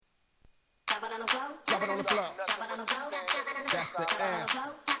Drop it on the floor. That's the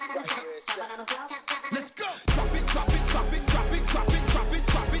anthem. Let's go. Drop it, drop it, drop it, drop it, drop it, drop it,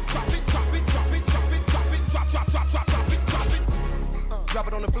 drop it, drop it, drop it, drop it, drop it, drop it, drop, drop, drop, drop, drop it, drop it. Drop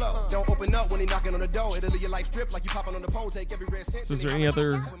it on the floor. Don't open up when he knocking on the door. It'll leave your life strip like you popping on the pole. Take every red cent. So is there any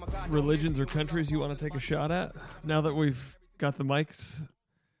other religions or countries you want to take a shot at now that we've got the mics?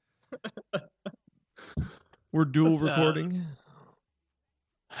 We're dual recording.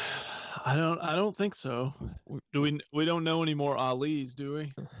 I don't think so. We don't know any more Alis, do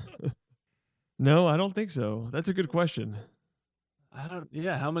we? No, I don't think so. That's a good question.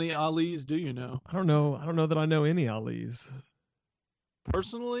 How many Alis do you know? I don't know. I don't know that I know any Alis.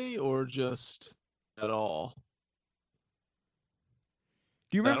 Personally or just at all?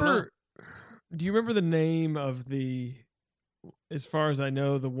 Do you remember the name of as far as I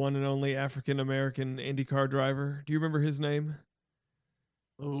know, the one and only African American IndyCar driver? Do you remember his name?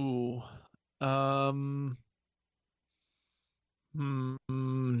 Oh, no,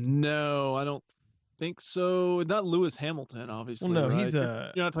 I don't think so. Not Lewis Hamilton, obviously. Well, no, right? he's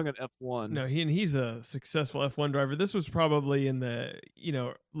You're not talking F1. No, he's a successful F1 driver. This was probably in the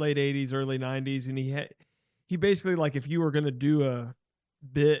late '80s, early '90s, and he basically, like, if you were going to do a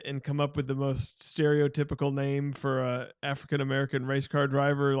bit and come up with the most stereotypical name for a African American race car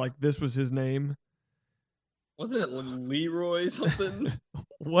driver, like, this was his name. Wasn't it Leroy something?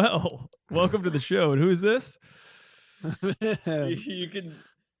 Well, welcome to the show. And who is this? You can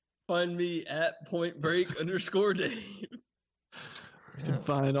find me at @PointBreak_Dave. You can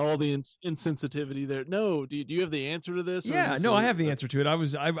find all the insensitivity there. No, do you have the answer to this? Yeah, no, I have the answer to it.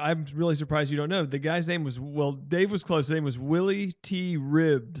 I'm really surprised you don't know. The guy's name was, Dave was close. His name was Willie T.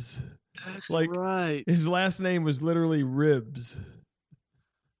 Ribbs. That's like, right. His last name was literally Ribbs.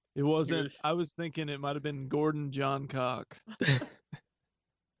 It wasn't. I was thinking it might have been Gordon John Cock.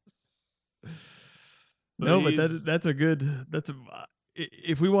 No, but that's a good.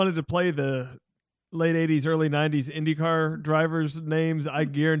 If we wanted to play the late '80s, early '90s IndyCar drivers' names, I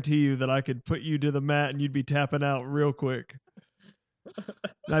guarantee you that I could put you to the mat and you'd be tapping out real quick.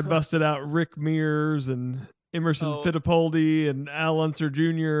 And I busted out Rick Mears and Emerson Fittipaldi and Al Unser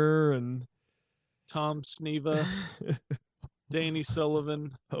Jr. and Tom Sneva. Danny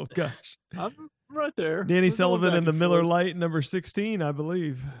Sullivan. Oh gosh, I'm right there. Danny Sullivan in the Miller Lite number 16, I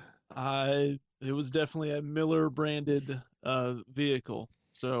believe. It was definitely a Miller branded vehicle.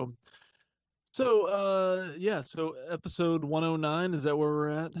 So episode 109, is that where we're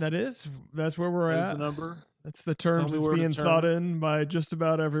at? That's where we're at. The number. That's the terms that's being thought in by just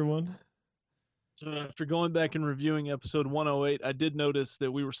about everyone. So after going back and reviewing episode 108, I did notice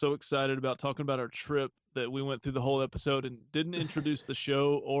that we were so excited about talking about our trip that we went through the whole episode and didn't introduce the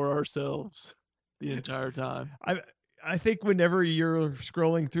show or ourselves the entire time. I think whenever you're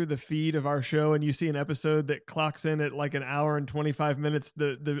scrolling through the feed of our show and you see an episode that clocks in at like an hour and 25 minutes,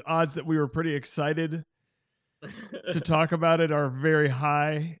 the odds that we were pretty excited to talk about it are very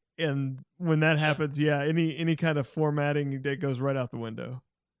high. And when that happens, any kind of formatting that goes right out the window.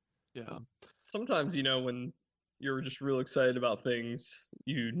 Yeah. Sometimes, when you're just real excited about things,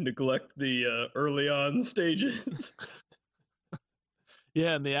 you neglect the early on stages.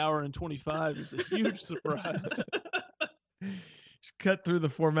 Yeah, and the hour and 25 is a huge surprise. Just cut through the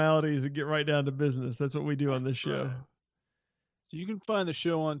formalities and get right down to business. That's what we do on this show. Right. So you can find the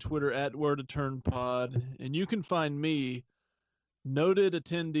show on Twitter at WhereToTurnPod, and you can find me, noted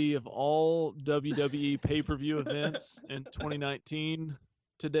attendee of all WWE pay-per-view events in 2019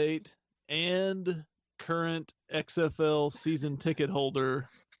 to date, and current XFL season ticket holder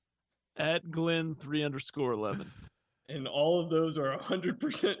at Glenn 3_11. And all of those are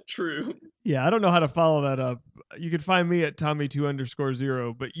 100% true. Yeah, I don't know how to follow that up. You can find me at Tommy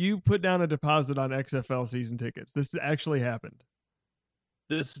 2_0, but you put down a deposit on XFL season tickets. This actually happened.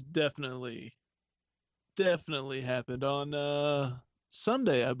 This definitely happened on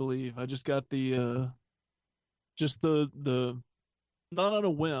Sunday, I believe. I just got the not on a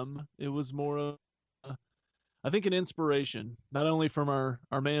whim. It was more of, I think, an inspiration, not only from our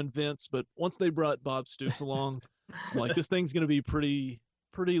man Vince, but once they brought Bob Stoops along, I'm like, this thing's going to be pretty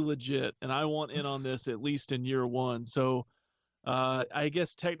legit, and I want in on this at least in year one. So I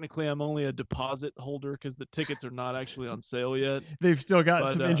guess technically I'm only a deposit holder because the tickets are not actually on sale yet. They've still got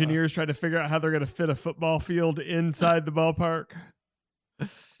some engineers trying to figure out how they're going to fit a football field inside the ballpark.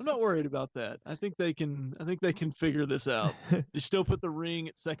 I'm not worried about that. I think they can figure this out. You still put the ring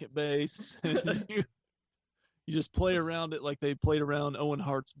at second base. And you just play around it like they played around Owen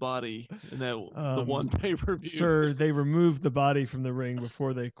Hart's body in that the one pay-per-view. Sir, they removed the body from the ring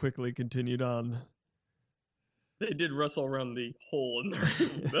before they quickly continued on. They did wrestle around the hole in the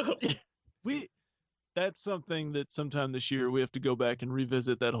ring, though. that's something that sometime this year we have to go back and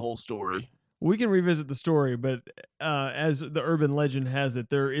revisit that whole story. We can revisit the story, but as the urban legend has it,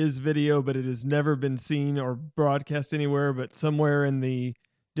 there is video, but it has never been seen or broadcast anywhere. But somewhere in the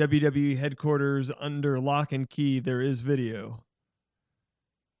WWE headquarters under lock and key, there is video.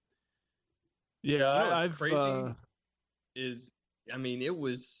 Yeah, I've crazy is, I mean, it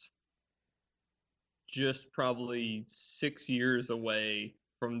was just probably 6 years away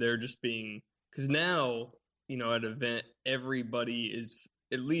from there just being, because now, you know, at an event, everybody is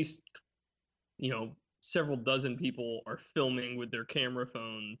at least, you know, several dozen people are filming with their camera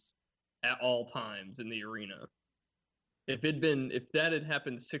phones at all times in the arena. If that had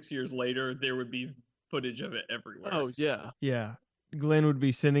happened 6 years later, there would be footage of it everywhere. Oh yeah. Yeah. Glenn would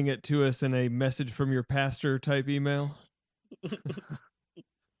be sending it to us in a message from your pastor type email.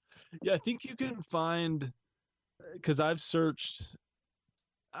 Yeah, I think you can find, because I've searched.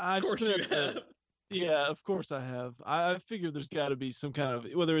 Of course you have. Yeah, of course I have. I figured there's got to be some kind of,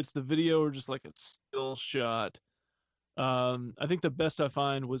 whether it's the video or just like a still shot. I think the best I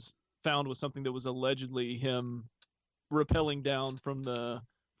found was something that was allegedly him rappelling down from the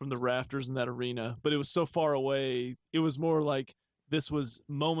rafters in that arena, but it was so far away. It was more like this was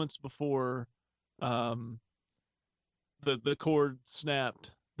moments before the cord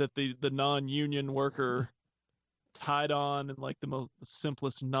snapped, that the non-union worker tied on in like the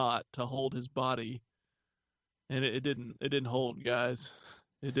simplest knot to hold his body, and it didn't hold, guys.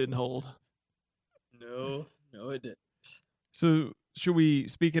 It didn't hold. No, it didn't. So should we,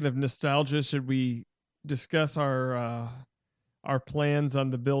 speaking of nostalgia, should we discuss our plans on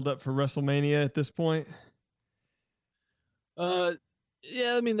the build up for WrestleMania at this point?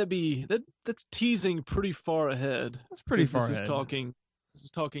 Yeah, I mean that's teasing pretty far ahead. That's pretty far ahead. This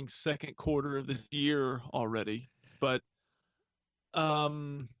is talking second quarter of this year already. But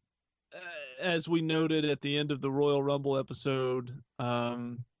as we noted at the end of the Royal Rumble episode,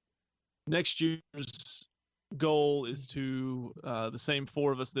 next year's goal is to the same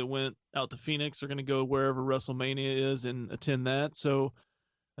four of us that went out to Phoenix are going to go wherever WrestleMania is and attend that. So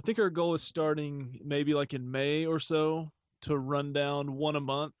I think our goal is starting maybe like in May or so to run down one a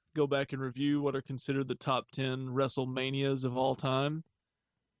month, go back and review what are considered the top 10 WrestleManias of all time,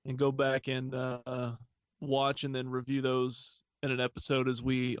 and go back and watch and then review those in an episode as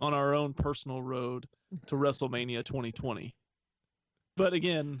we on our own personal road to WrestleMania 2020. But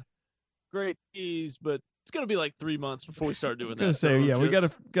again, great tease, but it's gonna be like 3 months before we start doing that. Say, so yeah, we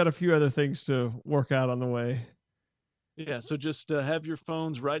got a few other things to work out on the way. Yeah, so just have your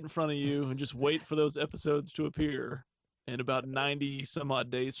phones right in front of you and just wait for those episodes to appear. And about 90 some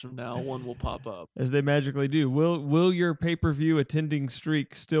odd days from now, one will pop up. As they magically do. Will your pay-per-view attending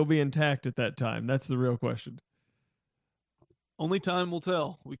streak still be intact at that time? That's the real question. Only time will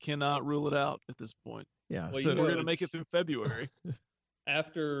tell. We cannot rule it out at this point. Yeah, well, so we're going to make it through February.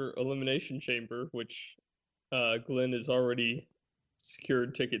 After Elimination Chamber, which Glenn has already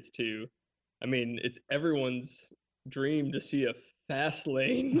secured tickets to. I mean, it's everyone's dream to see a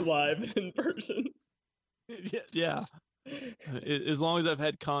Fastlane live in person. Yeah. As long as I've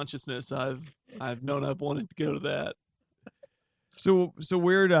had consciousness, I've known I've wanted to go to that. So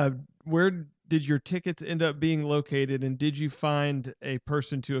where did your tickets end up being located, and did you find a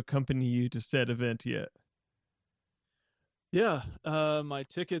person to accompany you to said event yet? Yeah, my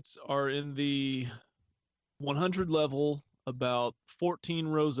tickets are in the 100 level, about 14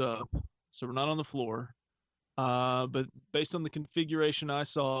 rows up, so we're not on the floor. But based on the configuration I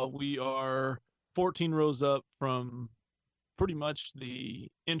saw, we are 14 rows up from pretty much the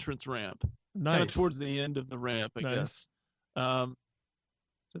entrance ramp. Nice. Kind of towards the end of the ramp, I guess. So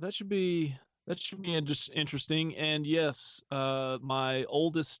that should be just interesting. And yes, my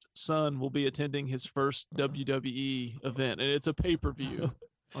oldest son will be attending his first WWE event, and it's a pay-per-view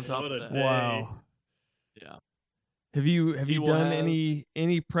on top of that. Wow. Yeah. Have you done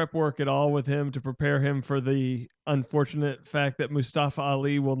any prep work at all with him to prepare him for the unfortunate fact that Mustafa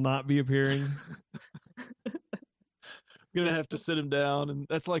Ali will not be appearing? I'm gonna have to sit him down, and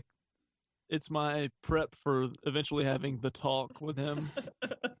it's my prep for eventually having the talk with him.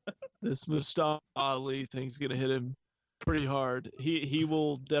 This Mustafa Ali thing's gonna hit him pretty hard. He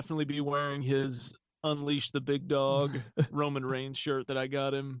will definitely be wearing his Unleash the Big Dog Roman Reigns shirt that I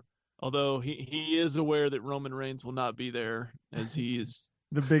got him. Although he is aware that Roman Reigns will not be there, as he is.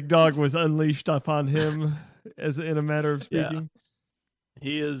 The big dog was unleashed upon him, as in a matter of speaking. Yeah.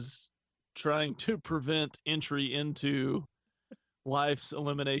 He is trying to prevent entry into life's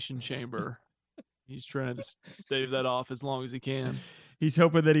elimination chamber. He's trying to stave that off as long as he can. He's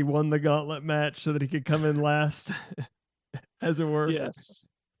hoping that he won the gauntlet match so that he could come in last, as it were. Yes.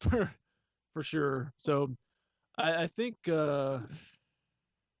 for sure. So I think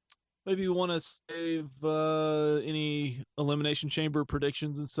maybe we want to save any Elimination Chamber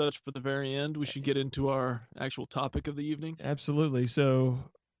predictions and such for the very end. We should get into our actual topic of the evening. Absolutely. So,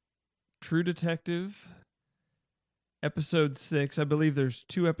 True Detective, episode 6. I believe there's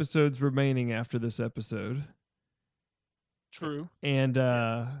 2 episodes remaining after this episode. True. And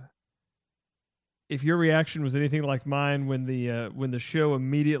if your reaction was anything like mine when the show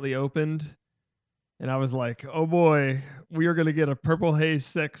immediately opened, and I was like, "Oh boy, we are going to get a Purple Haze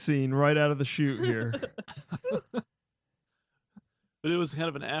sex scene right out of the chute here." But it was kind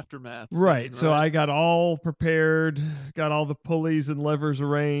of an aftermath. Right. Scene, So right? I got all prepared, got all the pulleys and levers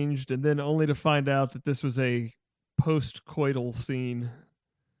arranged, and then only to find out that this was a post-coital scene.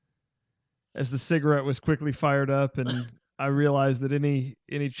 As the cigarette was quickly fired up, and I realized that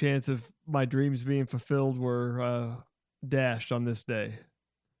any chance of my dreams being fulfilled were dashed on this day.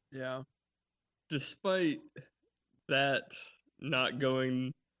 Yeah. Despite that not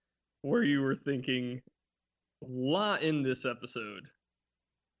going where you were thinking, a lot in this episode.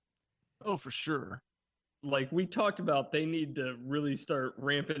 Oh, for sure. Like we talked about, they need to really start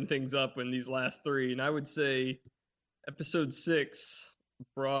ramping things up in these last 3, and I would say episode 6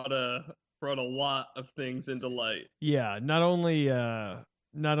 brought a lot of things into light. Yeah, not only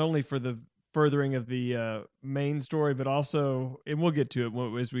for the furthering of the main story, but also, and we'll get to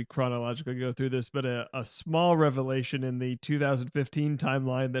it as we chronologically go through this, but a small revelation in the 2015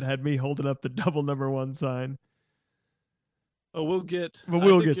 timeline that had me holding up the double #1 sign. Oh, we'll get. But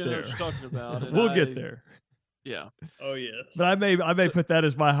we'll get you know there. what you're talking about. and We'll get there. Yeah. Oh yes. But I may put that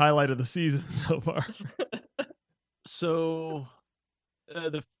as my highlight of the season so far. So,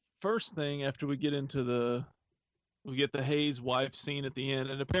 the first thing after we get into we get the Hayes wife scene at the end,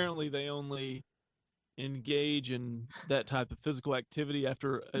 and apparently they only engage in that type of physical activity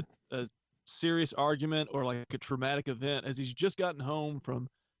after a serious argument or like a traumatic event, as he's just gotten home from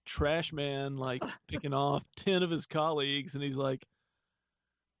Trash Man, like picking off 10 of his colleagues, and he's like,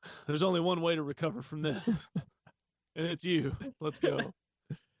 "There's only one way to recover from this, and it's you. Let's go."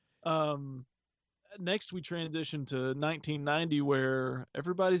 Next, we transition to 1990, where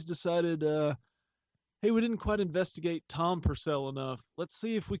everybody's decided, hey, we didn't quite investigate Tom Purcell enough. Let's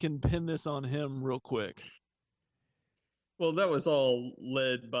see if we can pin this on him real quick. Well, that was all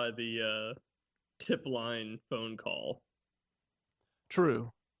led by the tip line phone call.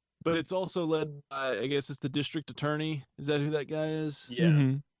 True. But it's also led by, I guess it's the district attorney. Is that who that guy is? Yeah.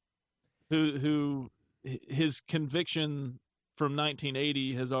 Mm-hmm. Who his conviction from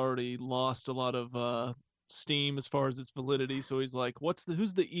 1980 has already lost a lot of steam as far as its validity. So he's like,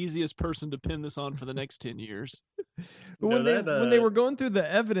 who's the easiest person to pin this on for the next 10 years? But when they were going through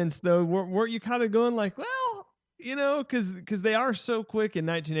the evidence, though, weren't you kind of going like, well, you know, because they are so quick in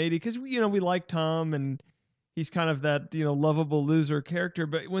 1980, because we like Tom and he's kind of that lovable loser character,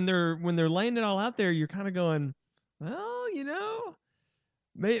 but when they're laying it all out there, you're kind of going, well,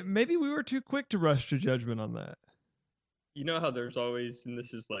 maybe we were too quick to rush to judgment on that. You know how there's always, and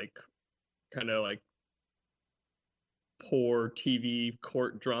this is like kind of like poor TV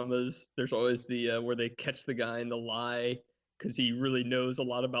court dramas, there's always the where they catch the guy in the lie because he really knows a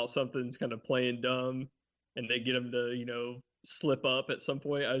lot about something, he's kind of playing dumb, and they get him to slip up at some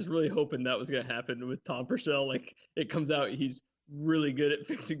point. I was really hoping that was going to happen with Tom Purcell. Like, it comes out he's really good at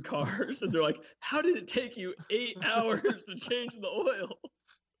fixing cars, and they're like, how did it take you 8 hours to change the oil?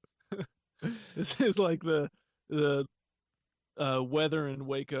 This is like the weather in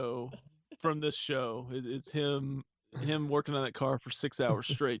Waco from this show. It's him working on that car for 6 hours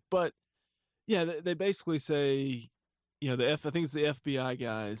straight. But yeah, they basically say, I think it's the FBI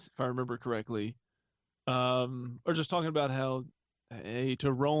guys, if I remember correctly, are just talking about how, hey,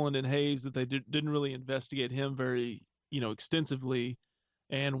 to Roland and Hayes, that they didn't really investigate him very, extensively,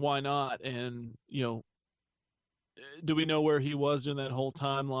 and why not? And, do we know where he was during that whole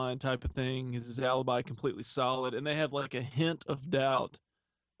timeline type of thing? Is his alibi completely solid? And they have like a hint of doubt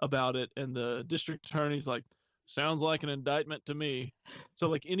about it. And the district attorney's like, sounds like an indictment to me. So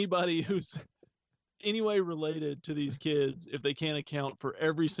like anybody who's anyway related to these kids, if they can't account for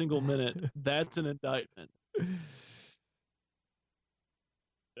every single minute, that's an indictment.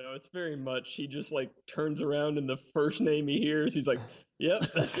 No, it's very much, he just like turns around and the first name he hears, he's like, yep,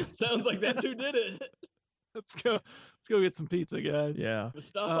 sounds like that's who did it. Let's go get some pizza, guys. Yeah.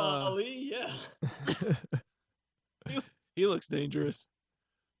 Mustafa Ali, yeah. He looks dangerous.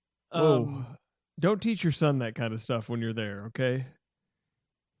 Whoa. Don't teach your son that kind of stuff when you're there, okay?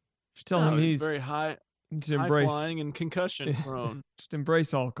 Just tell him he's very high embrace flying and concussion prone. Just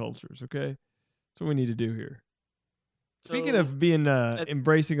embrace all cultures, okay? That's what we need to do here. Speaking So, of being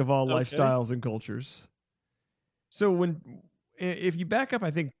embracing of all okay. lifestyles and cultures, so if you back up, I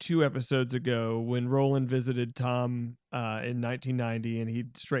think 2 episodes ago, when Roland visited Tom in 1990, and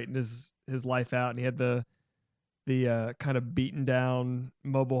he'd straightened his life out, and he had the kind of beaten down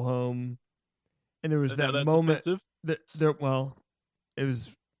mobile home, and there was Now that that's moment offensive. that there, well,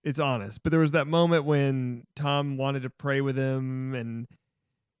 it's honest, but there was that moment when Tom wanted to pray with him, and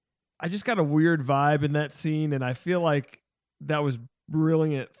I just got a weird vibe in that scene, and I feel like that was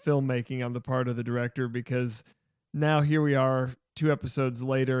brilliant filmmaking on the part of the director, because now here we are 2 episodes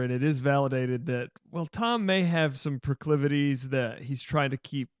later, and it is validated that, well, Tom may have some proclivities that he's trying to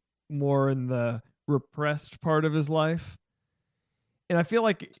keep more in the repressed part of his life. And I feel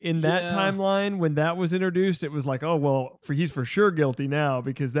like in that timeline, when that was introduced, it was like, oh, well, he's for sure guilty now,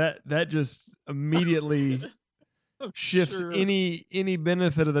 because that just immediately shifts any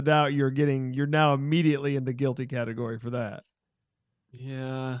benefit of the doubt you're getting. You're now immediately in the guilty category for that.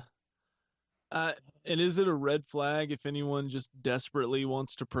 Yeah. And is it a red flag if anyone just desperately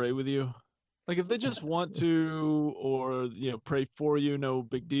wants to pray with you? Like, if they just want to, or, pray for you, no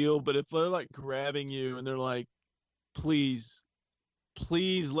big deal. But if they're like grabbing you and they're like, please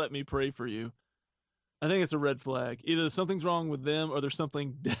let me pray for you, I think it's a red flag. Either something's wrong with them or there's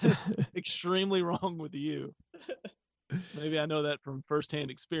something extremely wrong with you. Maybe I know that from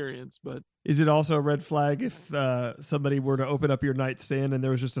firsthand experience, but is it also a red flag if somebody were to open up your nightstand and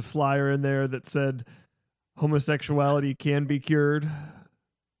there was just a flyer in there that said homosexuality can be cured?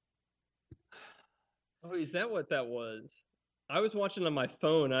 Oh, is that what that was? I was watching on my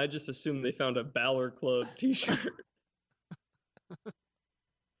phone. I just assumed they found a Balor Club t-shirt.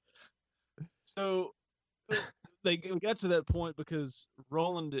 So they got to that point because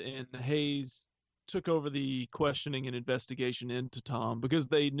Roland and Hayes took over the questioning and investigation into Tom, because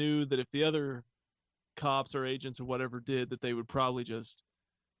they knew that if the other cops or agents or whatever did, that they would probably just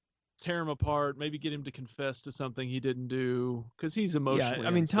tear him apart, maybe get him to confess to something he didn't do, because he's emotionally I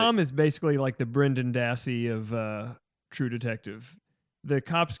mean, unstable. Tom is basically like the Brendan Dassey of True Detective. The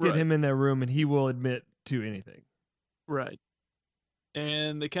cops get him in their room and he will admit to anything. Right.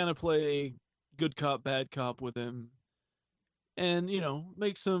 And they kind of play good cop, bad cop with him, and,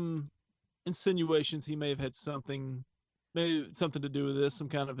 make some insinuations he may have had something to do with this, some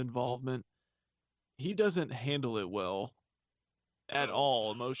kind of involvement. He doesn't handle it well at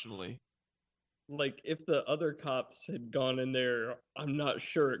all emotionally. Like, if the other cops had gone in there, I'm not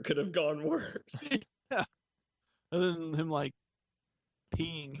sure it could have gone worse. Yeah. Other than him like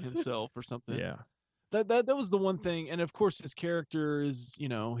peeing himself or something. Yeah. That was the one thing. And of course his character is,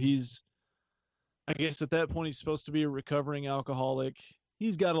 he's, I guess at that point he's supposed to be a recovering alcoholic.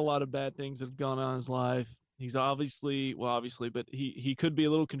 He's got a lot of bad things that have gone on in his life. He's obviously, but he could be a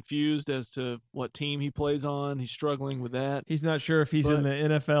little confused as to what team he plays on. He's struggling with that. He's not sure if he's in the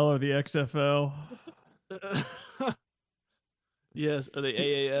NFL or the XFL. Yes, or the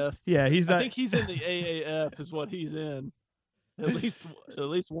AAF. Yeah, he's not. I think he's in the AAF is what he's in. At least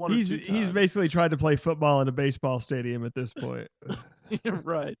one or two times. He's basically tried to play football in a baseball stadium at this point.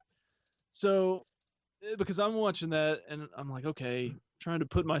 Right. So, because I'm watching that and I'm like, okay, trying to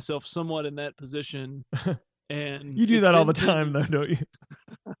put myself somewhat in that position. And you do that all the time, though, don't you?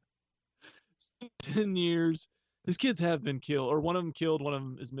 10 years. His kids have been killed, or one of them killed, one of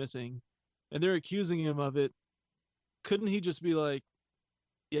them is missing, and they're accusing him of it. Couldn't he just be like,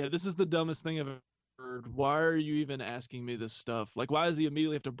 yeah, this is the dumbest thing I've ever heard. Why are you even asking me this stuff? Like, why does he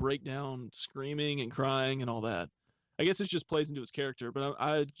immediately have to break down screaming and crying and all that? I guess it just plays into his character, but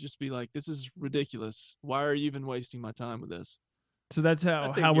I'd just be like, this is ridiculous. Why are you even wasting my time with this? So that's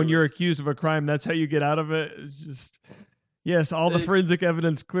how when you're accused of a crime, that's how you get out of it. It's just, yes, all the forensic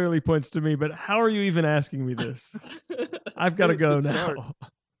evidence clearly points to me, but how are you even asking me this? I've got to go now.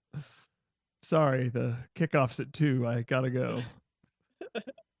 Sorry, the kickoff's at 2. I got to go.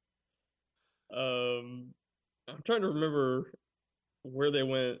 I'm trying to remember where they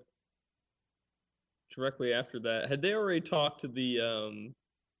went directly after that. Had they already talked to the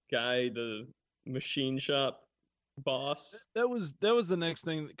guy, the machine shop boss? That was the next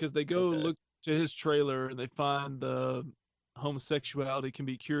thing, because they go look to his trailer and they find the homosexuality can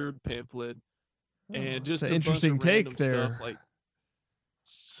be cured pamphlet, and just an interesting take there. Stuff, like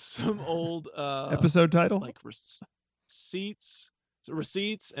some old episode title, like receipts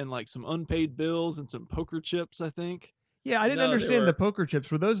and like some unpaid bills and some poker chips, I think. Yeah, I didn't understand the poker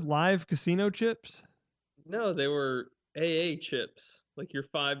chips. Were those live casino chips? No, they were AA chips. Like your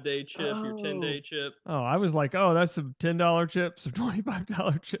 5-day chip, your 10-day chip. Oh, I was like, oh, that's some $10 chips, some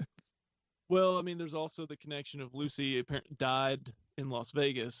 $25 chips. Well, I mean, there's also the connection of Lucy apparently died in Las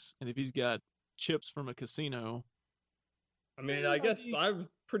Vegas, and if he's got chips from a casino, I mean, I guess I'm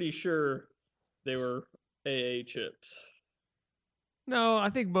pretty sure they were AA chips. No, I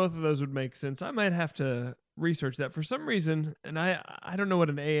think both of those would make sense. I might have to research that for some reason, and I don't know what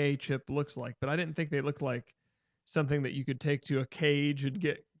an AA chip looks like, but I didn't think they looked like something that you could take to a cage and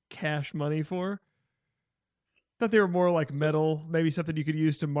get cash money for. Thought they were more like metal, maybe something you could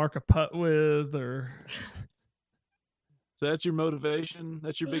use to mark a putt with, or. So that's your motivation.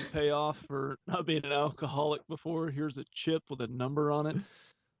 That's your big payoff for not being an alcoholic before. Here's a chip with a number on it.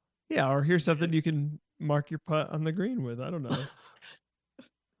 Yeah, or here's something you can mark your putt on the green with. I don't know.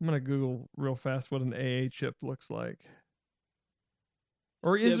 I'm gonna Google real fast what an AA chip looks like.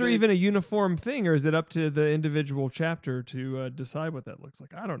 Or is there even a uniform thing, or is it up to the individual chapter to decide what that looks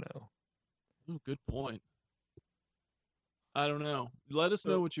like? I don't know. Ooh, good point. I don't know. Let us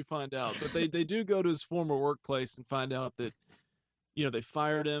know what you find out. But they do go to his former workplace and find out that, they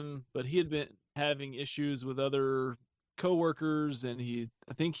fired him, but he had been having issues with other coworkers, and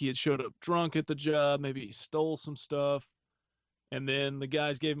I think he had showed up drunk at the job. Maybe he stole some stuff. And then the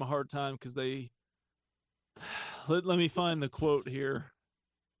guys gave him a hard time because let me find the quote here.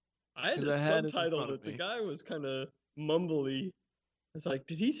 I had to subtitle it. The guy was kind of mumbly. It's like,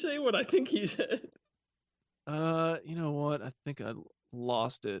 did he say what I think he said? You know what? I think I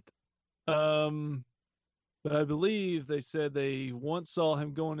lost it. But I believe they said they once saw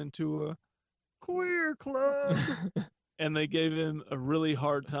him going into a queer club, and they gave him a really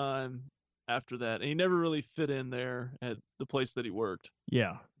hard time after that. And he never really fit in there at the place that he worked.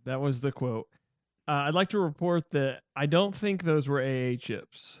 Yeah, that was the quote. I'd like to report that I don't think those were AA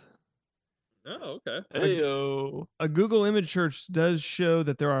chips. Oh, okay. Heyo. A Google image search does show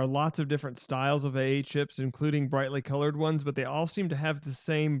that there are lots of different styles of AA chips, including brightly colored ones, but they all seem to have the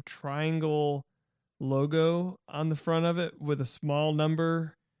same triangle logo on the front of it with a small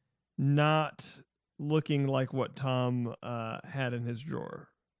number, not looking like what Tom had in his drawer.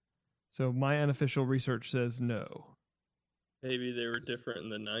 So my unofficial research says no. Maybe they were different in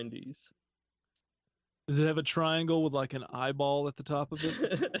the 90s. Does it have a triangle with like an eyeball at the top of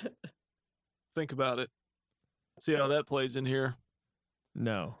it? Think about it. See how that plays in here.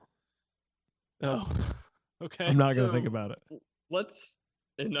 No. Oh, okay. I'm not going to think about it.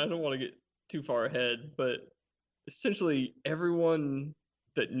 And I don't want to get too far ahead, but essentially everyone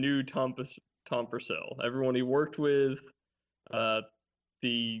that knew Tom Purcell, everyone he worked with,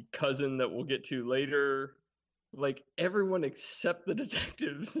 the cousin that we'll get to later, like everyone except the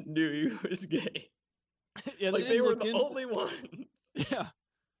detectives knew he was gay. Yeah, like they were the only ones. Yeah.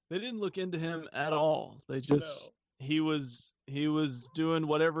 They didn't look into him at all. They just he was doing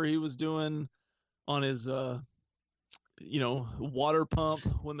whatever he was doing on his water pump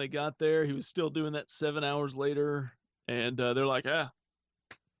when they got there. He was still doing that 7 hours later, and they're like,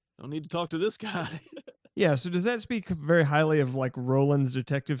 don't need to talk to this guy. Yeah, so does that speak very highly of like Roland's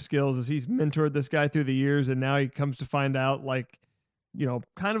detective skills as he's mentored this guy through the years, and now he comes to find out like,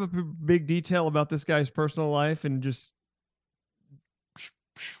 kind of a big detail about this guy's personal life and just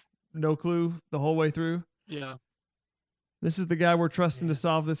no clue the whole way through? Yeah. This is the guy we're trusting to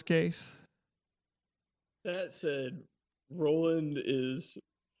solve this case? That said, Roland is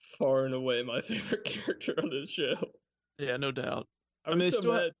far and away my favorite character on this show. Yeah, no doubt. I mean,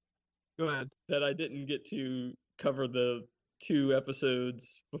 so mad Go ahead. that I didn't get to cover the 2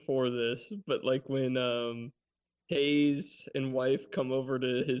 episodes before this, but like when Hayes and wife come over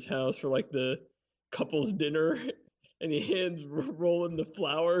to his house for like the couple's dinner, and he hands Roland the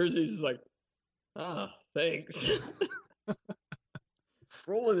flowers. He's just like, thanks.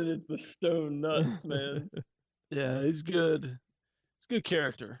 Roland is the stone nuts, man. Yeah, he's good. It's a good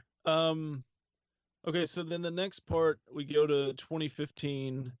character. Okay, so then the next part, we go to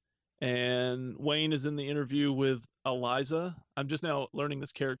 2015, and Wayne is in the interview with Eliza. I'm just now learning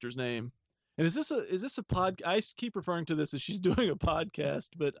this character's name. And is this a pod? I keep referring to this as she's doing a podcast,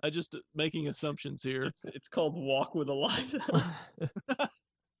 but I just making assumptions here. It's called Walk with Eliza.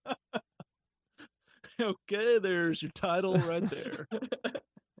 Okay, there's your title right there.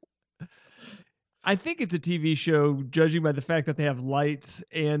 I think it's a TV show, judging by the fact that they have lights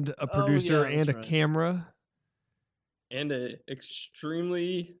and a producer and a camera. And an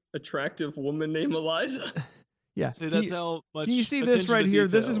extremely attractive woman named Eliza. Yeah. See, that's how much. Can you see this right here?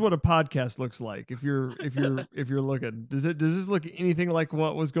 This is what a podcast looks like. If you're looking, does this look anything like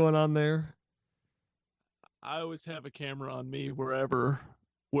what was going on there? I always have a camera on me wherever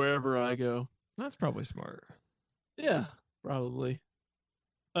I go. That's probably smart. Yeah, probably.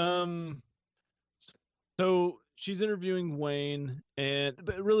 So she's interviewing Wayne,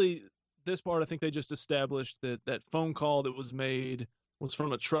 but really this part I think they just established that phone call that was made was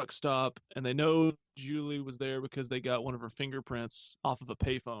from a truck stop, and they know Julie was there because they got one of her fingerprints off of a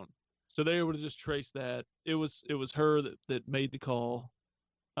payphone. So they were able to just trace that. It was her that made the call.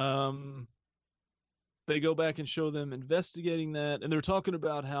 They go back and show them investigating that, and they're talking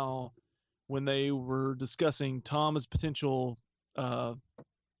about how when they were discussing Tom as potential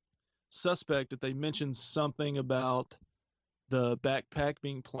suspect, that they mentioned something about the backpack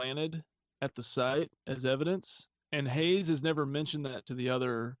being planted at the site as evidence. And Hayes has never mentioned that to the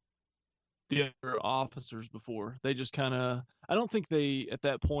other officers before. They just kind of, I don't think they, at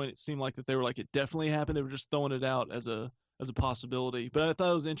that point, it seemed like that they were like, it definitely happened. They were just throwing it out as a possibility. But I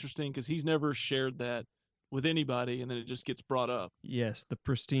thought it was interesting because he's never shared that with anybody, and then it just gets brought up. Yes, the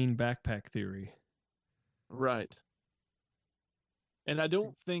pristine backpack theory. Right. And I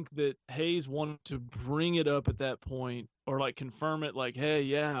don't think that Hayes wanted to bring it up at that point or like confirm it, like, hey,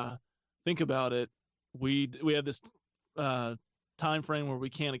 yeah, think about it. We have this time frame where we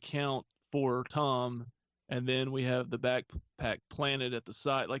can't account for Tom, and then we have the backpack planted at the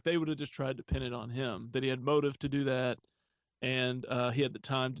site. Like, they would have just tried to pin it on him, that he had motive to do that, and he had the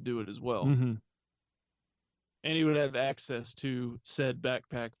time to do it as well. Mm-hmm. And he would have access to said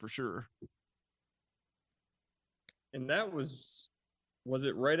backpack for sure. And that was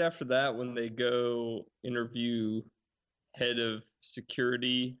it right after that when they go interview head of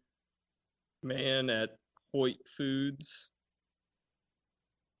security man at Hoyt Foods?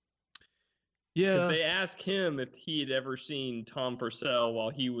 Yeah. They ask him if he had ever seen Tom Purcell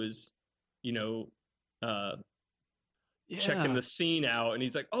while he was, checking the scene out, and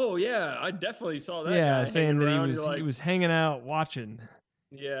he's like, "Oh yeah, I definitely saw that." Yeah, guy saying that around. he was hanging out watching.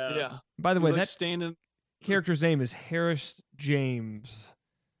 Yeah. Yeah. By the way, that standing character's name is Harris James.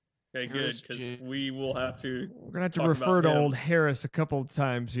 Okay, good, because we will have to. We're gonna have to refer to old Harris a couple of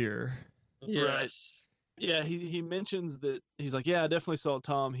times here. Yes. Right. Yeah, he mentions that he's like, yeah, I definitely saw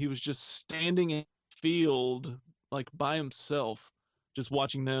Tom. He was just standing in the field, like by himself, just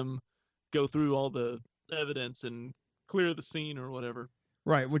watching them go through all the evidence and clear the scene or whatever.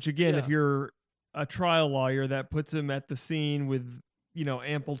 Right, which again, if you're a trial lawyer, that puts him at the scene with,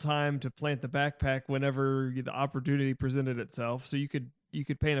 ample time to plant the backpack whenever the opportunity presented itself. So you could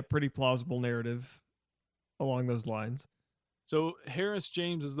paint a pretty plausible narrative along those lines. So Harris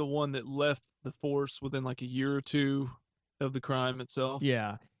James is the one that left the force within like a year or two of the crime itself.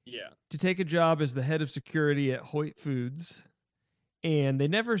 Yeah. Yeah. To take a job as the head of security at Hoyt Foods. And they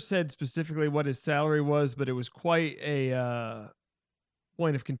never said specifically what his salary was, but it was quite a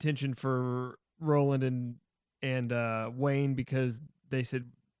point of contention for Roland and Wayne, because they said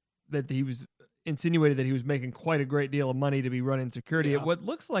that he was insinuated that he was making quite a great deal of money to be running security at what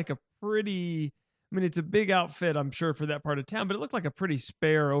looks like a pretty, it's a big outfit, I'm sure, for that part of town, but it looked like a pretty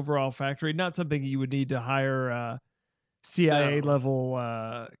spare overall factory. Not something you would need to hire CIA level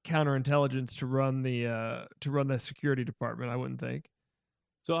counterintelligence to run the security department, I wouldn't think.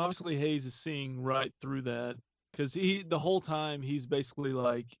 So obviously Hayes is seeing right through that, because the whole time he's basically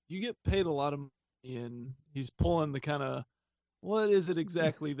like, you get paid a lot of money, and he's pulling the kind of, what is it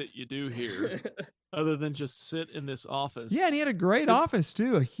exactly that you do here other than just sit in this office? Yeah, and he had a great office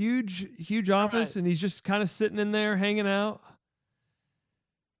too, a huge office, and he's just kind of sitting in there hanging out.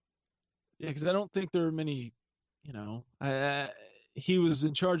 Yeah, because I don't think there are many, he was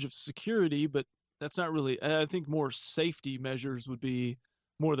in charge of security, but that's not really, I think more safety measures would be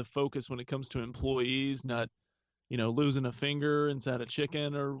more the focus when it comes to employees, not, losing a finger inside a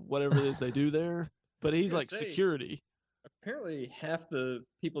chicken or whatever it is they do there. But he's like security. Apparently half the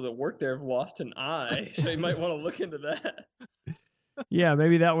people that work there have lost an eye, so you might want to look into that. Yeah,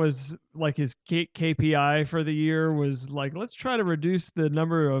 maybe that was like his KPI for the year, was like, let's try to reduce the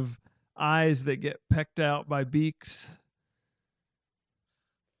number of eyes that get pecked out by beaks.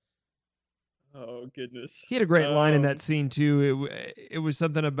 Oh, goodness. He had a great line in that scene too. It was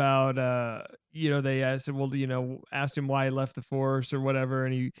something about they asked him, asked him why he left the force or whatever,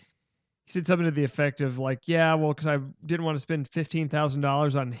 and he said something to the effect of like, yeah, well, because I didn't want to spend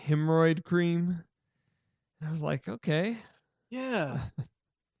 $15,000 on hemorrhoid cream. And I was like, okay, yeah,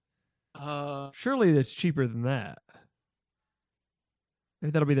 surely that's cheaper than that.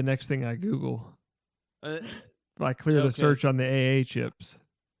 Maybe that'll be the next thing I Google. If I clear the search on the AA chips.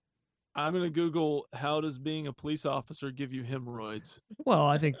 I'm going to Google, how does being a police officer give you hemorrhoids? Well,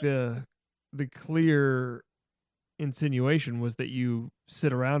 I think the clear insinuation was that you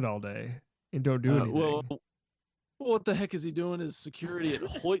sit around all day and don't do anything. Well, what the heck is he doing as security at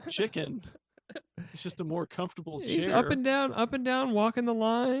Hoyt Chicken? It's just a more comfortable chair. He's up and down, walking the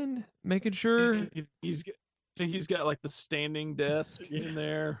line, making sure. I think he's got like the standing desk in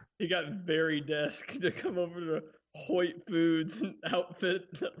there. He got very desk to come over to Hoyt Foods outfit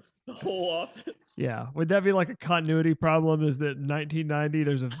the whole office. Yeah. Would that be like a continuity problem? Is that in 1990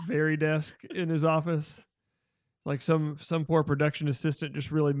 there's a Very desk in his office? Like some poor production assistant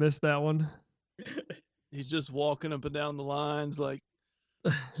just really missed that one. He's just walking up and down the lines like,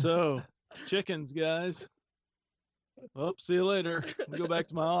 so, chickens, guys. Oh, see you later. I'll go back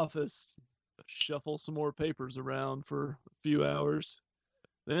to my office. Shuffle some more papers around for a few hours.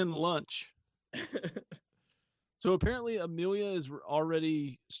 Then lunch. So apparently Amelia is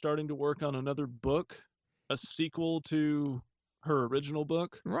already starting to work on another book, a sequel to her original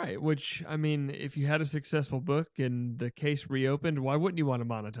book. Right. Which, I mean, if you had a successful book and the case reopened, why wouldn't you want to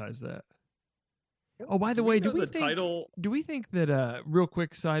monetize that? Oh, by the way, do we think that real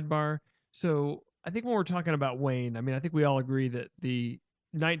quick sidebar? So I think when we're talking about Wayne, I mean, I think we all agree that the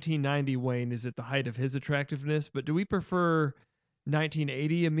 1990 Wayne is at the height of his attractiveness, but do we prefer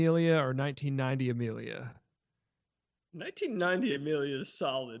 1980 Amelia or 1990 Amelia? 1990 Amelia is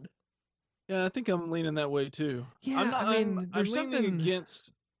solid. Yeah, I think I'm leaning that way too. Yeah, I'm leaning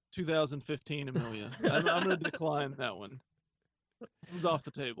against 2015 Amelia. I'm going to decline that one. It's off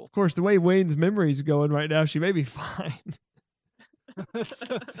the table. Of course, the way Wayne's memory's going right now, she may be fine.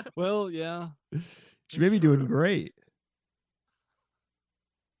 Well, yeah. She may be doing great.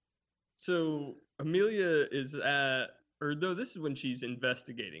 So Amelia is this is when she's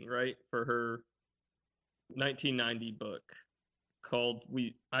investigating, right? For her 1990 book called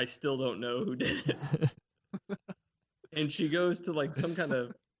I Still Don't Know Who Did It. And she goes to like some kind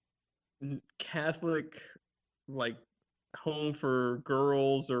of Catholic like home for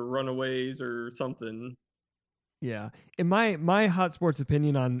girls or runaways or something. Yeah. In my hot sports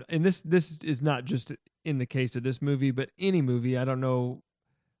opinion on, and this is not just in the case of this movie, but any movie, I don't know.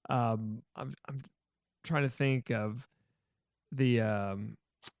 I'm trying to think of the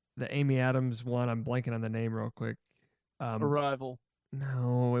Amy Adams one. I'm blanking on the name real quick. Arrival.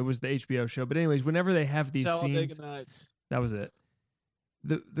 No, it was the HBO show. But anyways, whenever they have these Talladega scenes, Nights. that was it.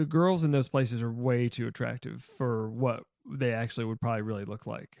 The girls in those places are way too attractive for what they actually would probably really look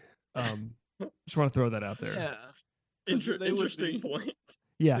like. Just want to throw that out there. Yeah. Interesting point.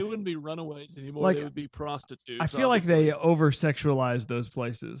 Yeah. They wouldn't be runaways anymore. Like, they would be prostitutes. I feel like they over-sexualize those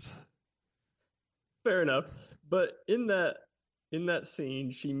places. Fair enough. But in that scene,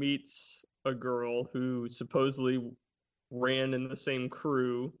 she meets a girl who supposedly ran in the same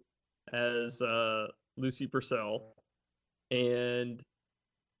crew as Lucy Purcell, and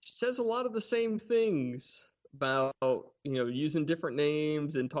she says a lot of the same things about using different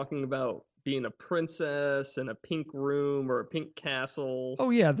names and talking about being a princess and a pink room or a pink castle. Oh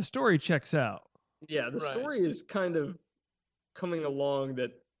yeah, the story checks out. Yeah, the story is kind of coming along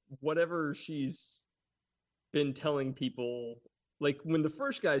that whatever she's been telling people, like when the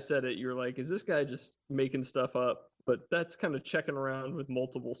first guy said it, you're like, is this guy just making stuff up? But that's kind of checking around with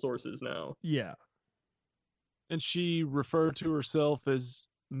multiple sources now. Yeah. And she referred to herself as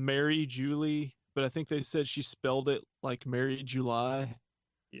Mary Julie, but I think they said she spelled it like Mary July.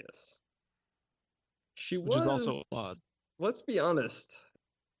 Yes. She which is also odd. Let's be honest.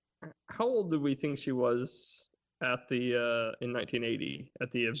 How old do we think she was at the in 1980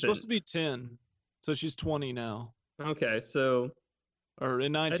 at the event? She's supposed to be 10, so she's 20 now. Okay, so or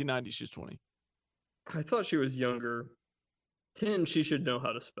in 1990 she's 20. I thought she was younger. 10, she should know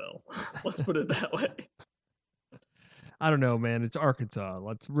how to spell. Let's put it that way. I don't know, man. It's Arkansas.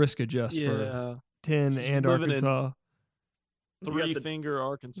 Let's risk adjust for 10 and Arkansas. Three-finger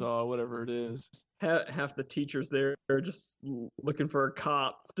Arkansas, whatever it is. Half the teachers there are just looking for a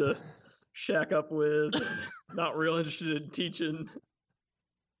cop to shack up with. Not real interested in teaching.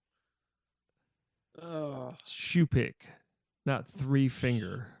 Shoe pick, not three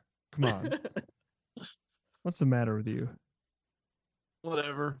finger. Come on. What's the matter with you?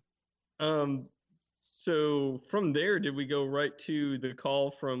 Whatever. So from there, did we go right to the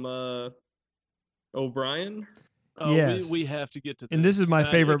call from O'Brien? Oh, yes. We have to get to this. And this is my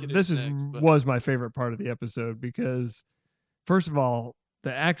favorite. Was my favorite part of the episode because, first of all,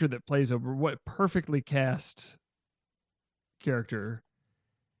 the actor that plays what perfectly cast character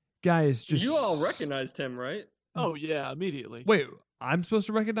guy is just. You all recognized him, right? Oh yeah, immediately. Wait, I'm supposed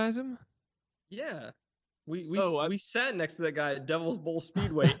to recognize him? Yeah. We sat next to that guy at Devil's Bowl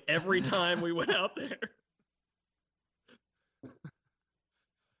Speedway every time we went out there.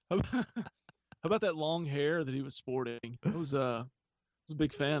 How about that long hair that he was sporting? I was a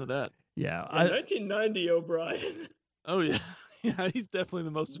big fan of that. Yeah, 1990 O'Brien. Oh yeah, yeah, he's definitely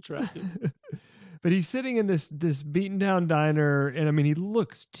the most attractive. But he's sitting in this beaten down diner, and I mean, he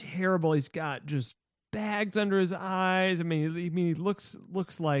looks terrible. He's got just bags under his eyes. I mean, he looks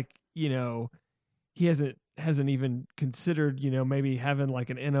like he hasn't even considered, maybe having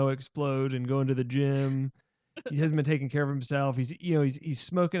like an NO explode and going to the gym. He hasn't been taking care of himself. He's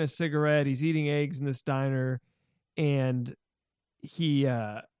smoking a cigarette. He's eating eggs in this diner, and he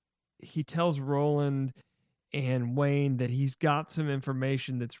tells Roland and Wayne that he's got some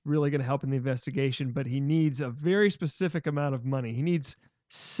information that's really going to help in the investigation, but he needs a very specific amount of money. He needs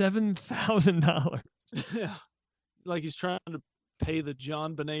 $7,000. Yeah, like he's trying to pay the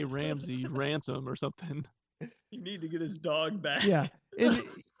John Benet Ramsey ransom or something. You need to get his dog back. Yeah. And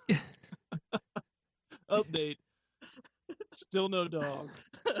update. Still no dog.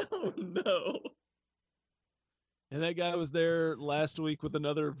 Oh no. And that guy was there last week with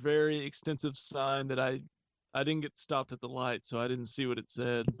another very extensive sign that I didn't get stopped at the light, so I didn't see what it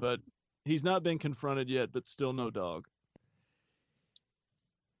said, but he's not been confronted yet, but still no dog.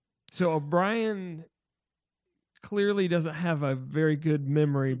 So O'Brien clearly doesn't have a very good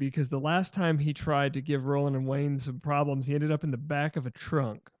memory, because the last time he tried to give Roland and Wayne some problems, he ended up in the back of a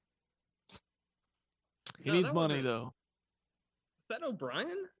trunk. He needs money, though. Is that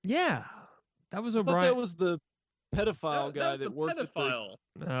O'Brien? Yeah. That was I O'Brien. thought that was the pedophile guy that worked pedophile.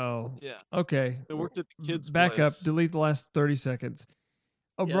 at the... Oh. Yeah. Okay. That worked at the kids' Back place. up. Delete the last 30 seconds.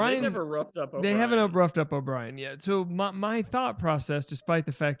 O'Brien. Yeah, they never roughed up O'Brien. They haven't roughed up O'Brien yet. So my thought process, despite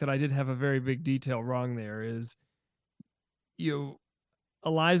the fact that I did have a very big detail wrong there, is,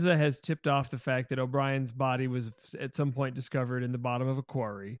 Eliza has tipped off the fact that O'Brien's body was at some point discovered in the bottom of a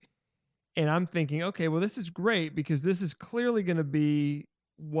quarry. And I'm thinking, okay, well, this is great, because this is clearly going to be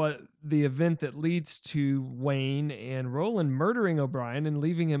what the event that leads to Wayne and Roland murdering O'Brien and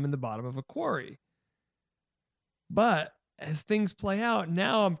leaving him in the bottom of a quarry. But as things play out,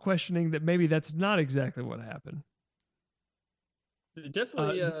 now I'm questioning that maybe that's not exactly what happened.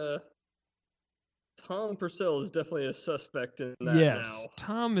 Definitely, Tom Purcell is definitely a suspect in that now.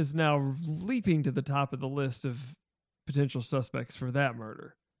 Tom is now leaping to the top of the list of potential suspects for that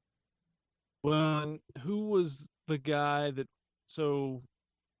murder. Well, who was the guy that... So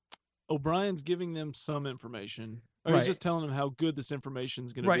O'Brien's giving them some information. Or he's just telling them how good this information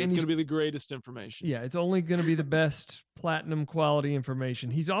is going to be. It's going to be the greatest information. Yeah, it's only going to be the best platinum quality information.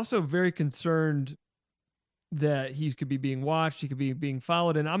 He's also very concerned that he could be being watched, he could be being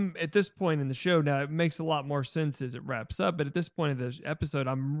followed. And I'm at this point in the show now, it makes a lot more sense as it wraps up. But at this point of the episode,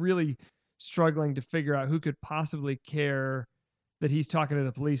 I'm really struggling to figure out who could possibly care that he's talking to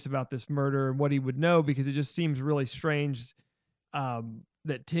the police about this murder and what he would know, because it just seems really strange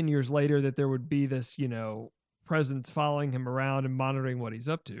that 10 years later that there would be this, presence following him around and monitoring what he's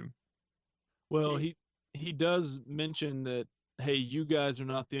up to. Well, he does mention that, hey, you guys are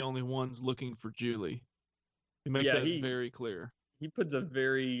not the only ones looking for Julie. He makes that very clear. He puts a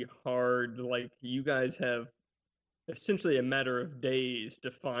very hard, you guys have essentially a matter of days to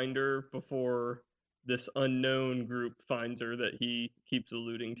find her before this unknown group finds her that he keeps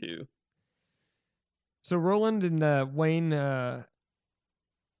alluding to. So Roland and Wayne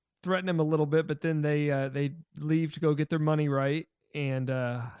threaten him a little bit, but then they leave to go get their money right, and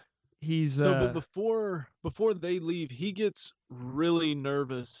he's but before they leave, he gets really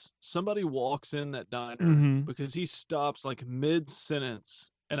nervous. Somebody walks in that diner because he stops like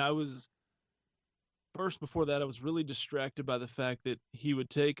mid-sentence, and I was really distracted by the fact that he would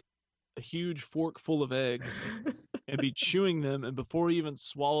take a huge fork full of eggs and be chewing them, and before he even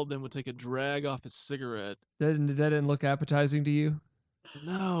swallowed them would take a drag off his cigarette. That didn't look appetizing to you?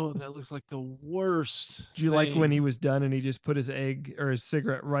 No, that looks like the worst. Do you like when he was done and he just put his egg or his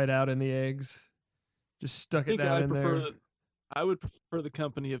cigarette right out in the eggs? Just stuck it down in there? I would prefer the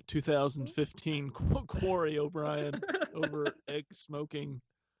company of 2015 Quarry O'Brien over egg smoking.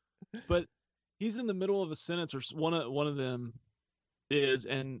 But he's in the middle of a sentence, or one of them is,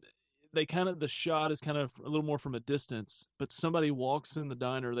 and the shot is kind of a little more from a distance, but somebody walks in the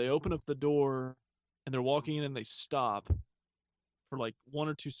diner, they open up the door, and they're walking in and they stop for like 1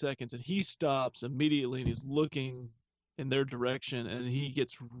 or 2 seconds, and he stops immediately and he's looking in their direction, and he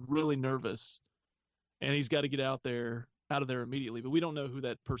gets really nervous, and he's got to get out of there immediately. But we don't know who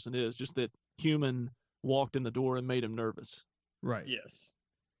that person is, just that human walked in the door and made him nervous. Right. Yes.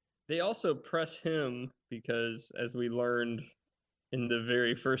 They also press him because, as we learned in the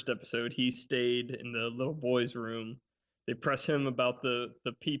very first episode, he stayed in the little boy's room. They press him about the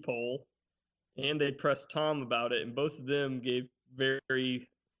peephole, and they press Tom about it, and both of them gave very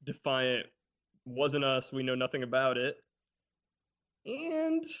defiant, wasn't us, we know nothing about it.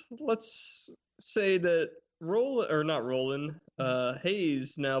 And let's say that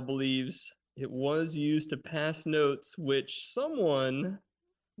Hayes now believes it was used to pass notes, which someone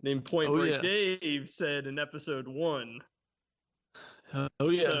named Point Break Dave said in episode 1. Oh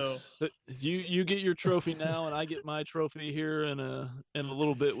yes. So you get your trophy now, and I get my trophy here in a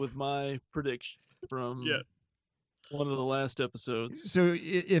little bit with my prediction from one of the last episodes. So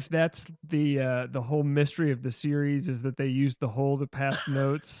if that's the whole mystery of the series is that they used the hole to pass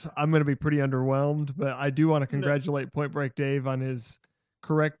notes, I'm going to be pretty underwhelmed. But I do want to congratulate Point Break Dave on his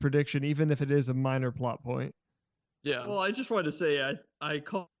correct prediction, even if it is a minor plot point. Yeah. Well, I just wanted to say I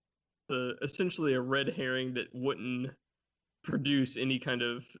call essentially a red herring that wouldn't produce any kind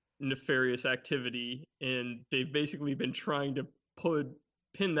of nefarious activity, and they've basically been trying to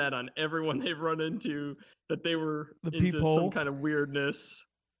pin that on everyone they've run into, that they were into some kind of weirdness,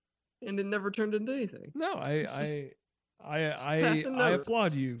 and it never turned into anything. No, I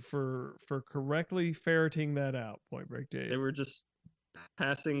applaud you for correctly ferreting that out, Point Break Dave. They were just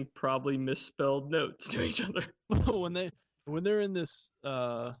passing probably misspelled notes to each other. when they're in this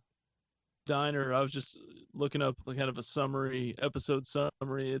diner, I was just looking up kind of a episode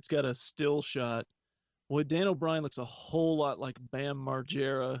summary. It's got a still shot. Well, Dan O'Brien looks a whole lot like Bam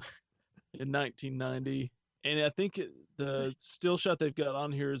Margera in 1990. And I think the still shot they've got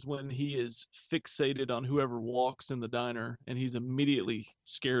on here is when he is fixated on whoever walks in the diner, and he's immediately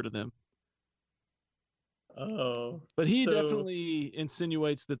scared of them. Oh. But he definitely